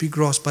thing to be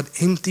grasped, but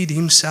emptied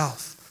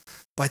Himself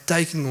by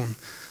taking on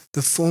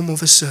the form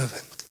of a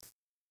servant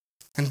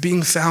and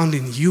being found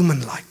in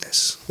human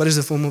likeness. What is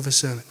the form of a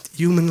servant?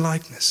 Human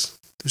likeness,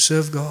 to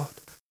serve God.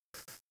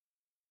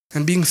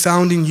 And being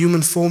found in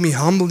human form, He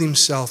humbled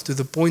Himself to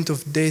the point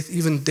of death,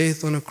 even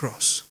death on a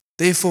cross.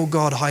 Therefore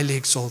God highly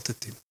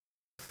exalted Him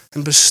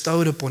and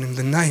bestowed upon Him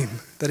the name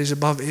that is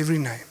above every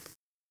name.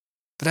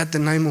 That at the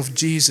name of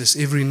Jesus,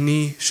 every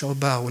knee shall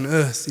bow on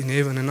earth, in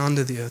heaven and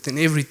under the earth, and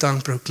every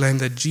tongue proclaim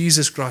that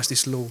Jesus Christ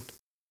is Lord,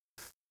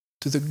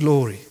 to the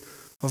glory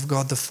of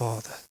God the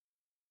Father.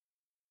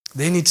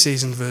 Then it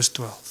says in verse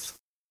 12,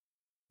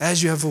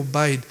 as you have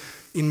obeyed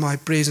in my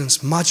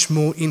presence, much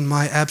more in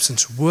my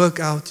absence, work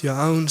out your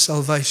own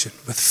salvation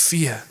with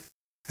fear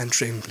and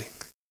trembling,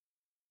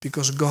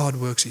 because God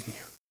works in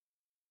you.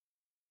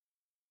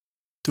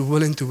 to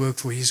will and to work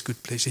for His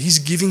good pleasure. He's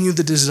giving you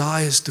the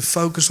desires to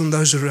focus on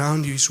those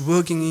around you. He's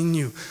working in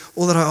you.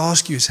 All that I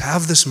ask you is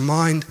have this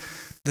mind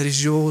that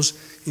is yours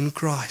in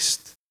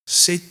Christ.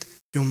 Set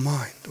your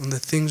mind on the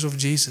things of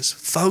Jesus.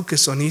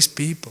 Focus on His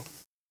people.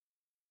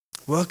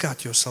 Work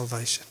out your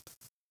salvation.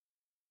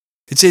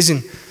 It says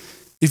in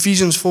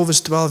Ephesians 4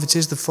 verse 12, it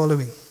says the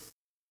following.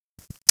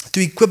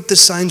 To equip the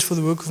saints for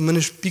the work of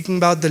ministry, speaking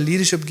about the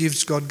leadership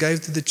gifts God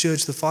gave to the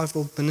church, the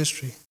fivefold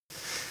ministry.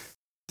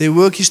 Their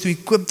work is to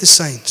equip the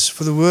saints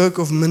for the work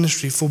of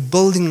ministry, for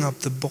building up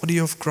the body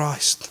of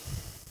Christ.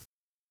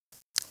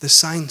 The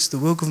saints, the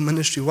work of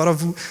ministry. What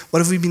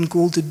have we been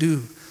called to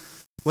do?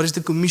 What is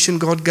the commission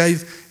God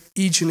gave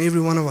each and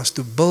every one of us?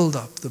 To build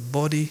up the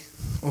body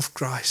of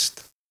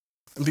Christ.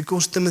 And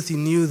because Timothy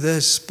knew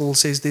this, Paul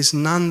says, there's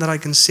none that I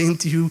can send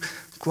to you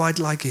quite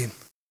like him.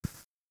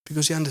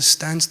 Because he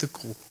understands the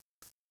call.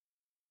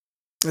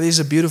 There's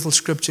a beautiful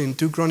scripture in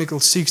 2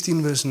 Chronicles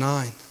 16 verse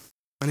 9.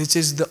 And it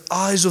says, the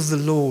eyes of the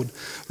Lord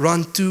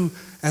run to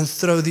and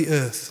through the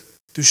earth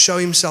to show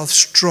Himself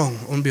strong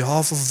on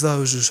behalf of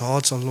those whose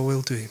hearts are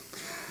loyal to Him.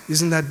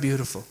 Isn't that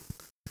beautiful?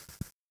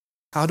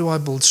 How do I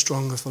build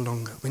stronger for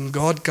longer? When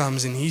God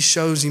comes and He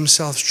shows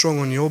Himself strong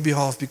on your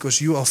behalf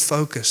because you are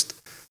focused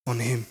on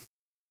Him.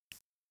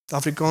 The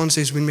Afrikaans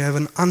says when we have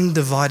an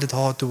undivided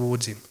heart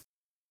towards Him.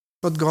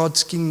 Not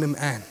God's kingdom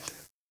and.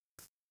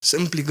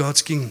 Simply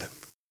God's kingdom.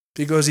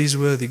 Because He's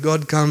worthy.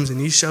 God comes and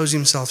He shows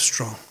Himself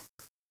strong.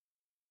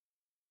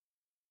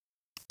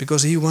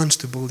 Because He wants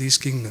to build His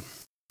kingdom.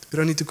 We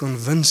don't need to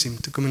convince Him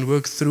to come and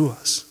work through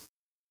us.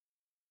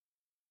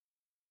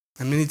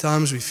 And many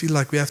times we feel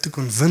like we have to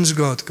convince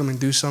God to come and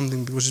do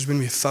something because it's when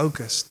we're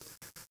focused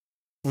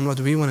on what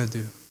we want to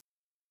do.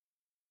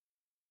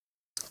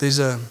 There's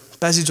a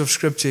passage of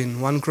scripture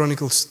in 1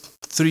 Corinthians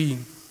 3.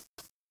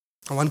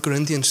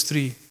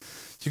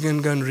 You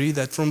can go and read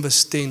that from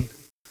verse 10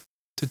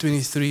 to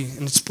 23.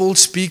 And it's Paul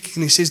speaking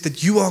and he says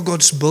that you are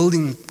God's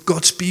building,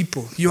 God's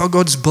people. You are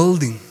God's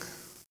building.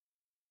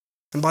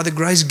 And by the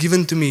grace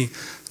given to me,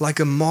 like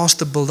a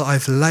master builder,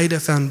 I've laid a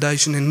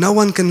foundation and no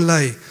one can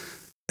lay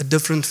a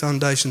different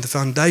foundation. The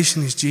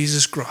foundation is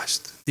Jesus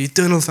Christ, the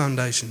eternal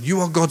foundation.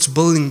 You are God's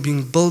building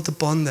being built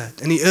upon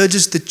that. And he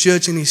urges the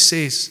church and he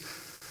says,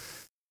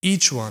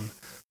 each one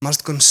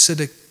must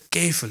consider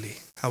carefully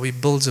how he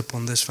builds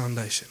upon this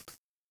foundation.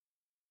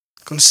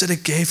 Consider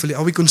carefully.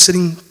 Are we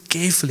considering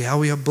carefully how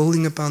we are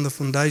building upon the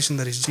foundation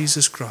that is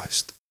Jesus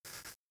Christ?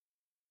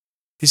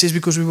 He says,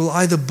 because we will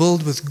either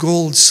build with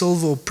gold,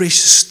 silver, or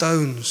precious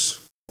stones,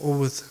 or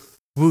with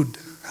wood,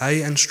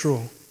 hay, and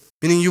straw.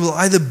 Meaning you will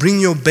either bring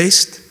your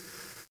best,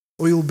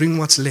 or you will bring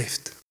what's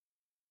left.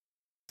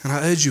 And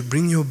I urge you,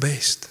 bring your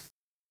best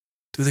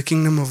to the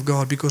kingdom of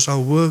God, because our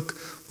work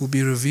will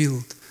be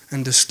revealed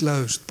and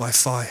disclosed by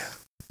fire.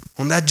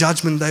 On that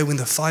judgment day when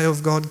the fire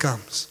of God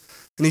comes.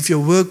 And if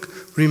your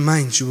work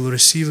remains, you will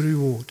receive a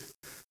reward.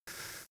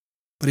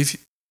 But if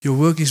your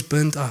work is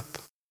burnt up,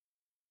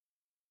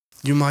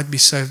 you might be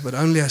saved, but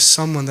only as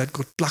someone that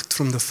got plucked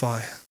from the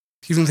fire.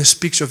 Giving this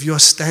picture of you are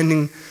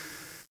standing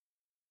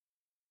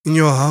in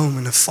your home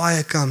and a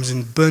fire comes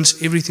and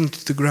burns everything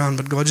to the ground,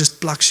 but God just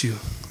plucks you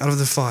out of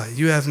the fire.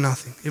 You have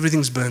nothing.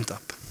 Everything's burnt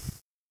up.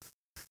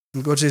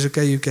 And God says,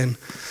 okay, you can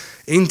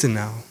enter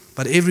now,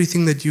 but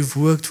everything that you've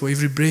worked for,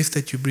 every breath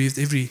that you breathed,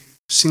 every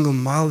single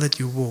mile that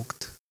you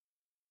walked,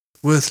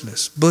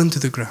 worthless, burned to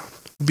the ground,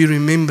 will be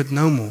remembered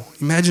no more.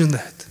 Imagine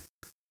that.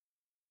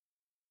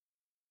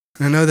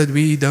 And I know that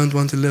we don't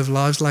want to live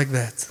lives like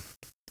that.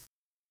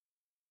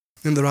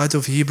 And the writer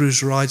of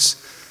Hebrews writes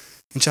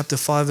in chapter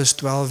 5 verse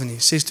 12, and he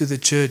says to the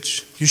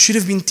church, you should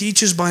have been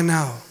teachers by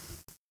now.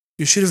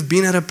 You should have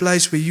been at a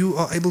place where you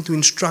are able to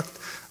instruct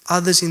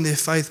others in their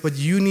faith, but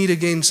you need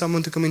again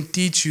someone to come and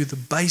teach you the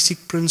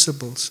basic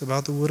principles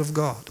about the Word of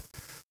God.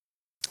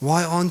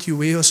 Why aren't you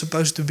where you're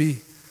supposed to be?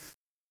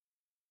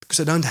 Because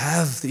I don't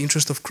have the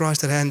interest of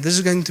Christ at hand. This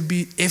is going to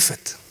be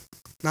effort.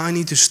 Now I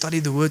need to study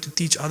the Word to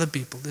teach other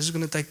people. This is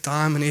going to take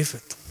time and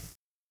effort.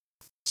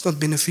 It's not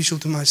beneficial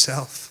to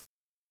myself.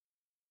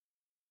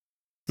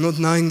 Not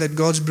knowing that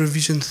God's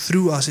provision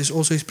through us is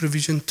also His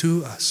provision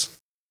to us.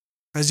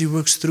 As He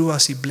works through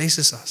us, He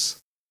blesses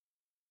us.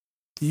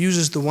 He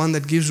uses the one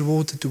that gives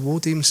water to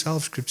water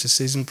Himself, Scripture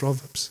says in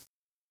Proverbs.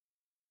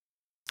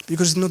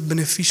 Because it's not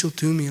beneficial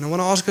to me. And I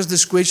want to ask us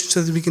this question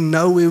so that we can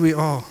know where we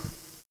are.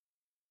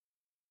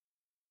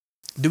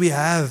 Do we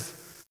have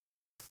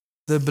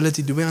the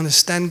ability, do we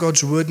understand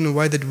God's word in a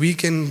way that we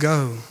can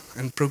go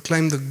and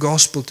proclaim the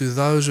gospel to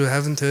those who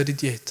haven't heard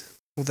it yet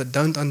or that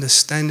don't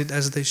understand it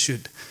as they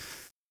should?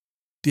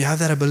 Do you have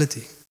that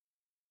ability?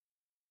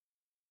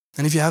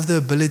 And if you have the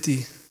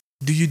ability,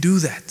 do you do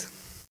that?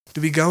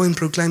 Do we go and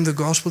proclaim the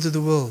gospel to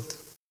the world?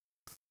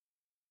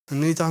 And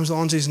many times the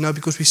answer is no,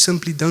 because we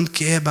simply don't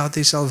care about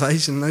their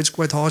salvation. No, it's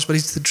quite harsh, but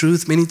it's the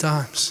truth many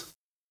times.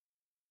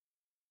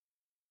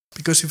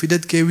 Because if we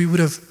did care, we would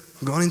have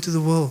gone into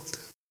the world.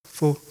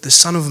 For the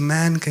Son of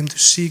Man came to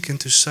seek and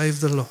to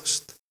save the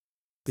lost.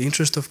 The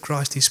interest of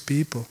Christ, His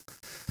people.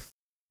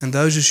 And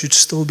those who should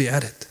still be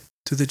added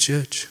to the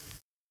church.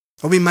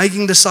 Are we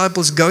making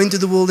disciples? Go into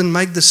the world and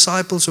make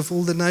disciples of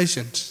all the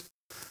nations.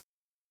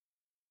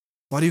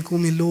 Why do you call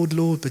me Lord,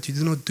 Lord, but you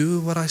do not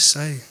do what I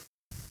say?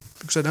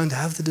 Because I don't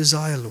have the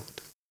desire, Lord.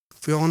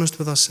 If we're honest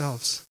with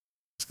ourselves,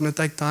 it's going to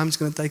take time, it's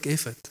going to take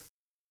effort.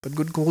 But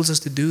God calls us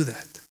to do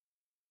that.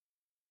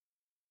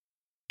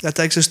 That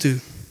takes us to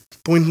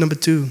point number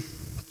 2.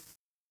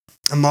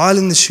 A mile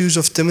in the shoes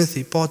of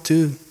Timothy, part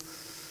 2.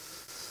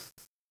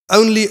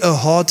 Only a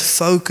heart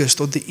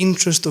focused on the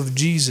interest of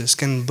Jesus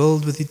can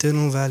build with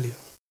eternal value.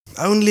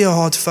 Only a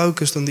heart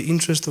focused on the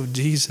interest of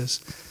Jesus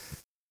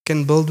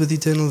can build with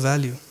eternal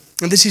value.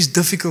 And this is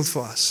difficult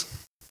for us.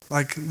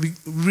 Like, we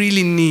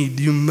really need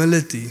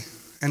humility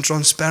and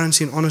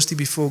transparency and honesty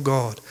before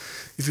God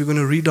if we're going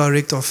to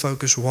redirect our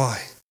focus.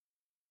 Why?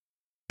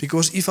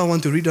 Because if I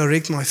want to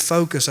redirect my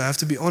focus, I have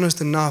to be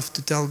honest enough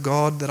to tell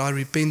God that I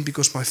repent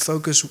because my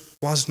focus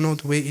was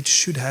not where it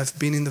should have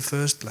been in the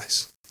first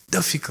place.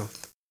 Difficult.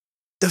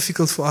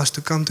 Difficult for us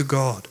to come to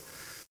God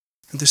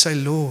and to say,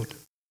 Lord,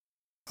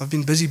 I've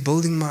been busy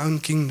building my own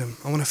kingdom.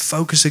 I want to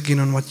focus again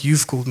on what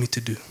you've called me to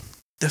do.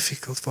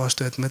 Difficult for us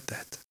to admit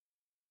that.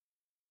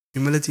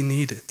 Humility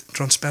needed.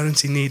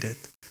 Transparency needed.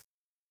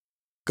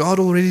 God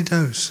already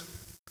knows.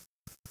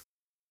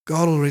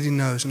 God already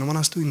knows. And I want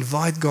us to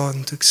invite God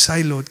and to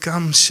say, Lord,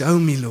 come show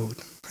me, Lord.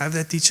 Have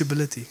that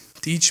teachability.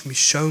 Teach me,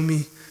 show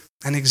me,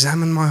 and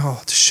examine my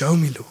heart. Show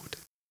me, Lord.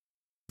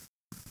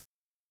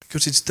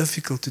 Because it's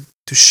difficult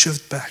to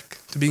shift back,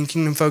 to being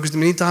kingdom focused.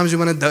 Many times you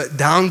want to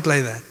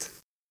downplay that.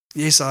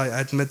 Yes, I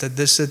admit that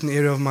this certain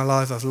area of my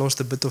life I've lost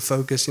a bit of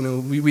focus. You know,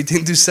 we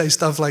tend to say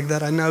stuff like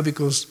that. I know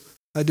because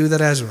I do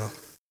that as well.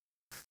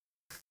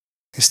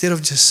 Instead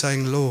of just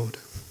saying, Lord,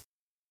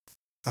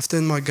 I've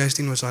turned my gaze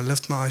inwards, I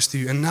lift my eyes to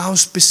you. And now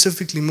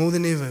specifically, more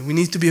than ever, we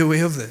need to be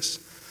aware of this.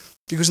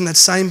 Because in that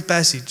same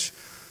passage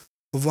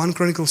of 1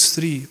 Corinthians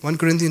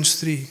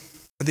 3,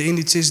 at the end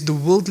it says, the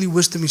worldly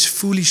wisdom is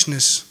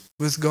foolishness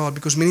with God.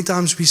 Because many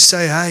times we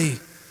say, hey,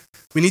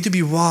 we need to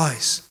be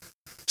wise.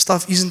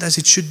 Stuff isn't as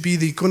it should be.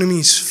 The economy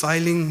is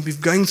failing. We're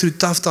going through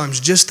tough times.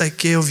 Just take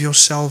care of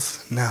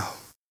yourself now.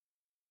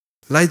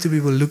 Later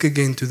we will look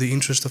again to the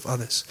interest of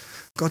others.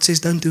 God says,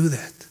 don't do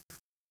that.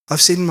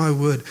 I've said in my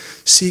word,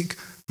 seek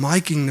my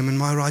kingdom and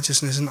my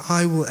righteousness, and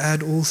I will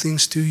add all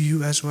things to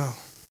you as well.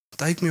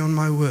 Take me on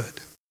my word.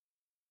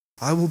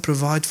 I will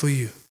provide for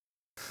you.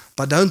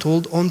 But don't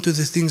hold on to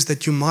the things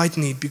that you might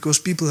need because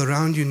people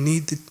around you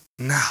need it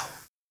now.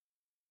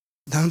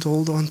 Don't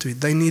hold on to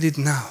it. They need it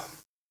now.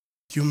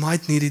 You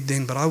might need it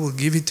then, but I will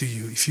give it to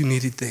you if you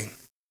need it then.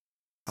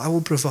 I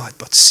will provide,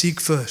 but seek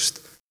first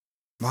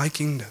my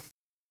kingdom.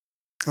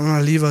 I'm going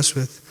to leave us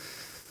with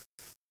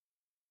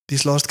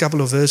these last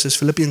couple of verses.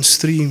 Philippians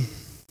 3,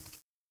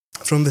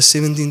 from verse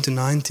 17 to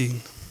 19,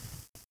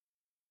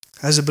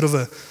 has a bit of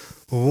a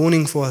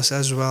warning for us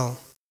as well.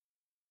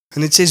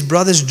 And it says,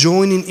 brothers,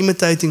 join in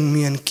imitating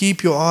me and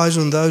keep your eyes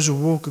on those who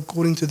walk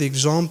according to the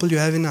example you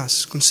have in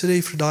us. Consider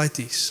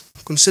Epaphroditus.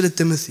 Consider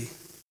Timothy.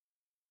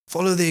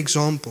 Follow the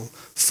example.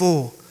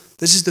 For,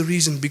 this is the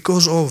reason,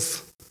 because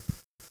of,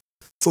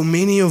 for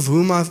many of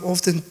whom I've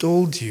often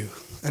told you,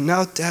 and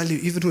now tell you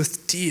even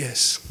with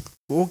tears,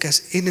 walk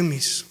as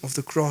enemies of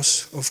the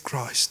cross of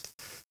Christ.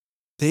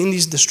 The end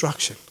is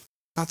destruction.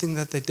 Nothing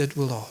that they did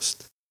will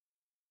last.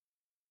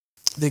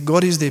 Their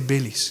God is their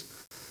bellies.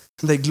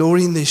 And they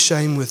glory in their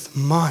shame with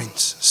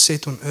minds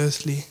set on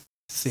earthly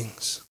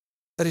things.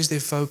 That is their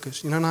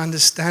focus. You know, and I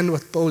understand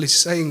what Paul is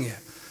saying here.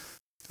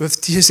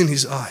 With tears in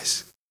his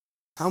eyes.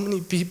 How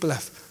many people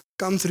have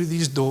come through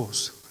these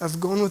doors, have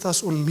gone with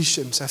us on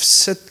missions, have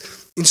sat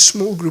in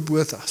small group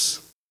with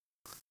us.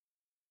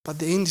 But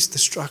the end is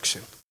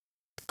destruction.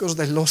 Because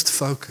they lost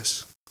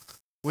focus.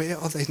 Where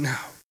are they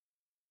now?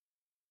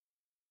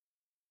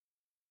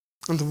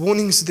 And the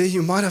warning is there.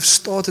 You might have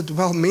started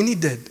well. Many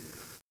did.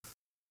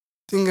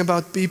 Think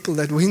about people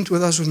that went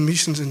with us on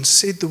missions and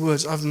said the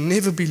words, I've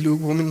never been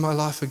lukewarm in my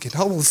life again.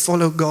 I will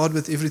follow God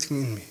with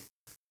everything in me.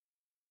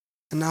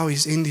 And now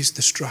his end is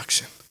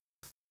destruction.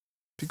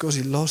 Because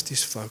he lost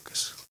his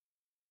focus.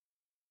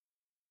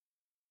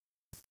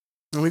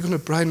 And we're going to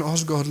pray and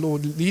ask God,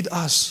 Lord, lead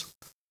us.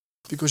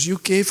 Because you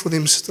care for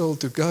them still,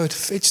 to go and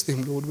fetch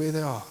them, Lord, where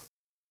they are.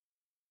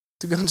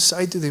 To go and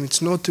say to them,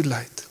 it's not too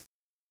late.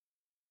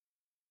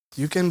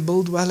 You can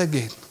build well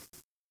again.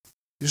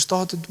 You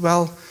started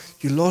well,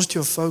 you lost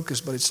your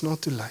focus, but it's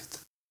not too late.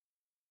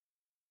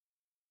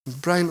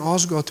 And pray and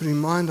ask God to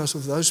remind us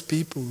of those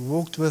people who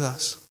walked with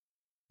us,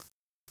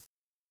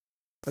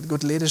 but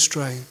got led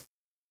astray.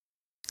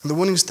 And the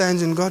warning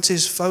stands, and God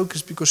says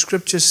focus, because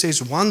Scripture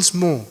says once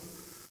more,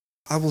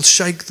 I will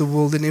shake the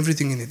world and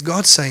everything in it.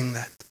 God's saying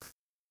that.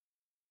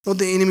 Not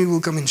the enemy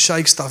will come and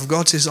shake stuff.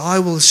 God says, I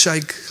will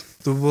shake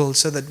the world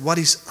so that what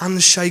is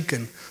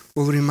unshaken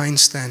will remain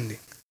standing.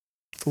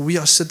 For we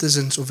are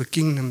citizens of a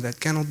kingdom that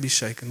cannot be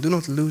shaken. Do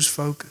not lose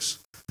focus.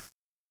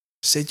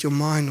 Set your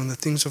mind on the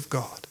things of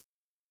God.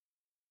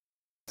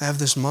 Have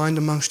this mind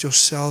amongst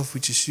yourself,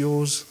 which is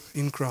yours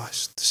in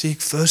Christ.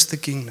 Seek first the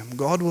kingdom.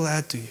 God will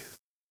add to you.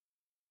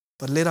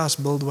 But let us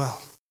build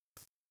well,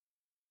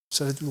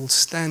 so that it will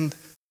stand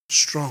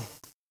strong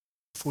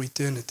for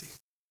eternity.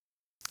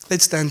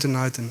 Let's stand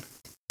tonight and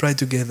pray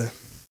together.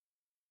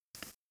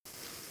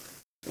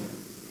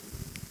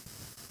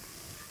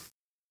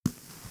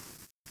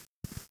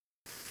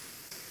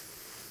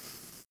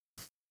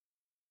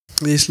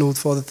 Yes, Lord,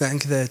 Father,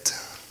 thank you that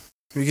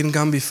we can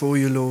come before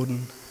you, Lord,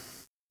 and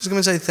just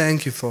going to say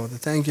thank you, Father.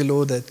 Thank you,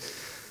 Lord, that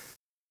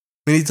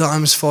many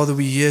times, Father,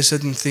 we hear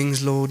certain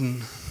things, Lord,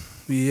 and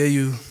we hear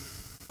you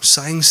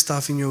saying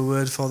stuff in your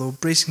word, Father, or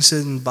pressing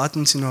certain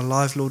buttons in our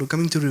life, Lord, or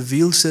coming to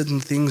reveal certain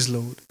things,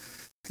 Lord.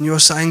 And you are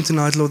saying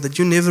tonight, Lord, that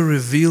you never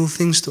reveal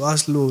things to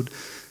us, Lord,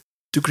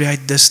 to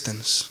create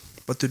distance,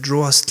 but to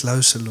draw us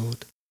closer,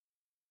 Lord.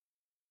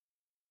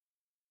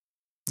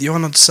 You are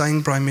not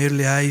saying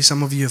primarily, hey,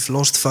 some of you have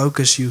lost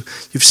focus,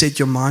 you've set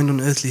your mind on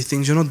earthly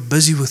things, you're not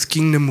busy with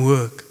kingdom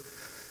work.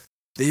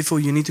 Therefore,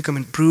 you need to come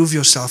and prove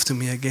yourself to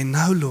me again.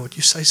 No, Lord,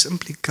 you say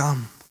simply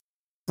come.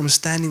 I'm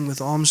standing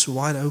with arms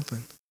wide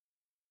open.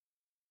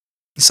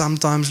 And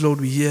sometimes, Lord,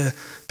 we hear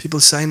people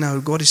say now,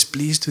 God is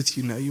pleased with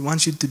you now. He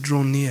wants you to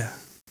draw near.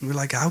 And we're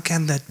like, how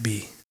can that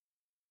be?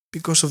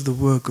 Because of the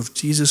work of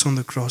Jesus on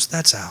the cross,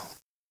 that's how.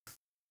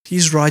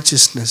 His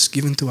righteousness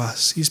given to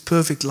us, His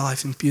perfect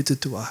life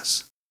imputed to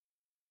us.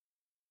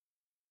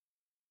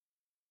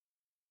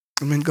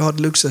 And when God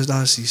looks at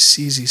us, He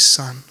sees His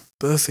Son,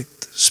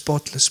 perfect,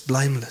 spotless,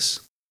 blameless.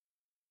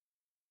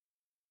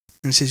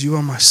 And He says, you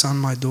are my son,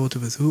 my daughter,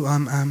 with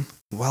whom I am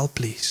well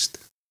pleased.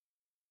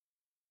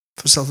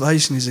 For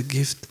salvation is a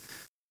gift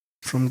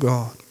from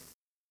God.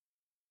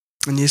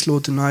 And yes,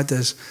 Lord, tonight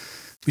as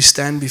we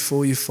stand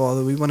before you,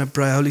 Father, we want to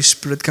pray, Holy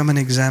Spirit, come and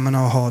examine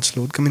our hearts,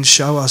 Lord. Come and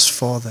show us,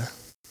 Father,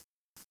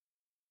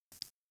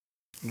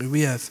 where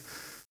we have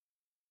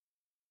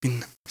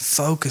been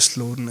focused,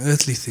 Lord, on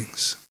earthly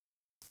things.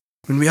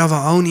 When we have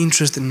our own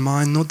interest in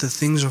mind, not the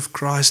things of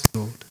Christ,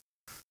 Lord.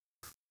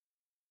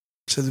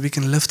 So that we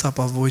can lift up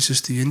our voices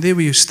to you. And there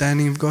where you're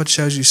standing, if God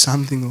shows you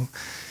something or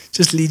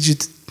just leads you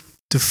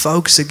to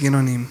focus again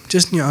on Him,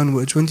 just in your own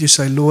words, won't you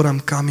say, Lord,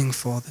 I'm coming,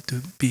 Father,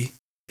 to be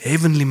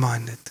heavenly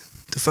minded,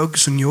 to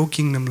focus on your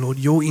kingdom, Lord,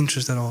 your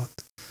interest at heart.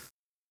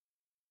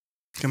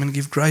 Come and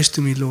give grace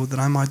to me, Lord, that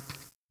I might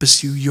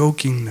pursue your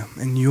kingdom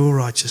and your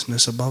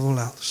righteousness above all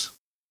else.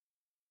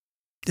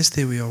 Just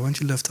there we are.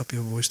 Won't you lift up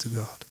your voice to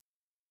God?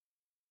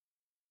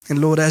 And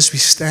Lord, as we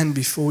stand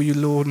before you,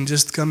 Lord, and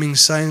just coming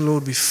saying,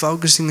 Lord, we're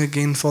focusing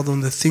again, Father,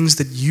 on the things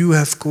that you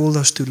have called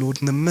us to,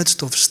 Lord, in the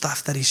midst of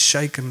stuff that is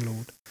shaken,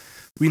 Lord.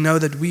 We know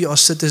that we are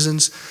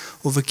citizens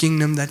of a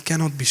kingdom that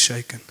cannot be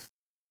shaken,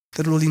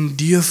 that will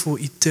endure for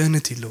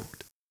eternity, Lord.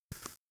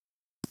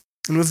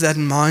 And with that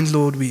in mind,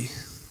 Lord, we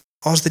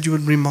ask that you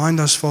would remind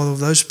us, Father, of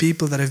those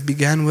people that have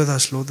begun with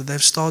us, Lord, that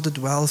they've started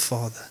well,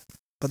 Father,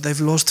 but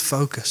they've lost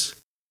focus.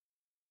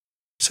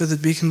 So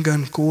that we can go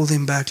and call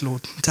them back,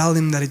 Lord, and tell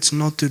them that it's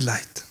not too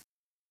late.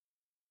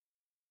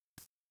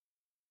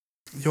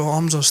 Your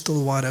arms are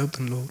still wide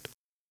open, Lord.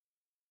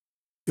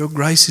 Your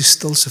grace is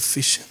still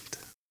sufficient.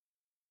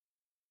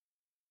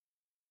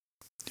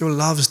 Your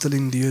love still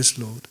endures,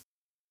 Lord.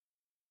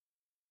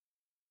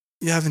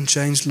 You haven't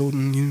changed, Lord,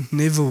 and you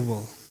never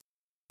will.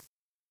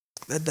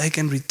 That they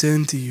can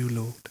return to you,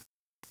 Lord.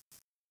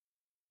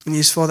 And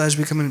yes, Father, as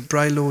we come and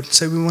pray, Lord,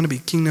 say we want to be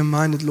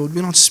kingdom-minded, Lord,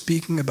 we're not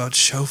speaking about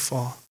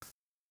shofar.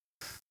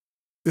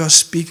 We are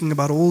speaking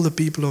about all the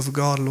people of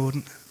God, Lord,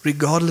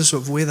 regardless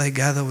of where they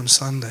gather on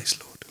Sundays,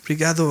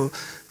 Lord.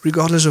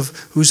 Regardless of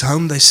whose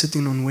home they sit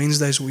in on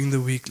Wednesdays or in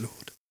the week, Lord.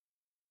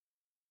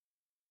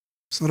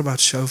 It's not about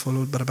shofar,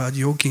 Lord, but about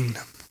your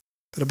kingdom.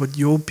 But about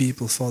your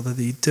people, Father,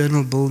 the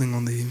eternal building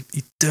on the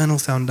eternal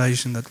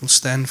foundation that will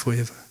stand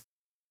forever.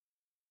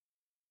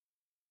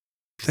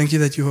 Thank you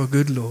that you are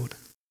good, Lord.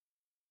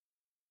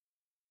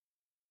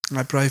 And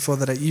I pray,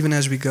 Father, that even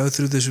as we go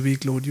through this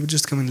week, Lord, you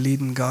just come and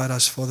lead and guide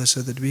us, Father,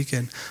 so that we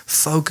can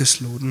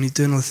focus, Lord, on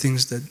eternal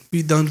things, that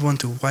we don't want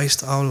to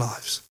waste our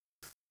lives.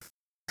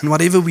 And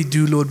whatever we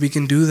do, Lord, we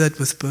can do that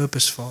with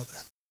purpose, Father.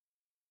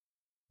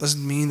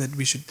 Doesn't mean that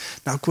we should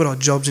now quit our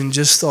jobs and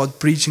just start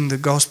preaching the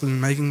gospel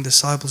and making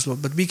disciples,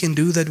 Lord, but we can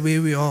do that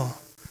where we are.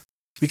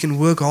 We can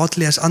work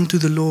heartily as unto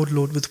the Lord,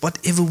 Lord, with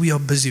whatever we are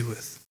busy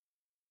with.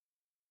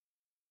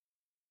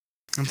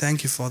 And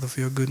thank you, Father, for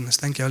your goodness.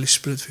 Thank you, Holy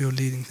Spirit, for your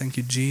leading. Thank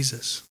you,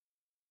 Jesus,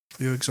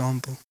 for your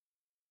example.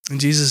 In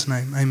Jesus'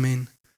 name, amen.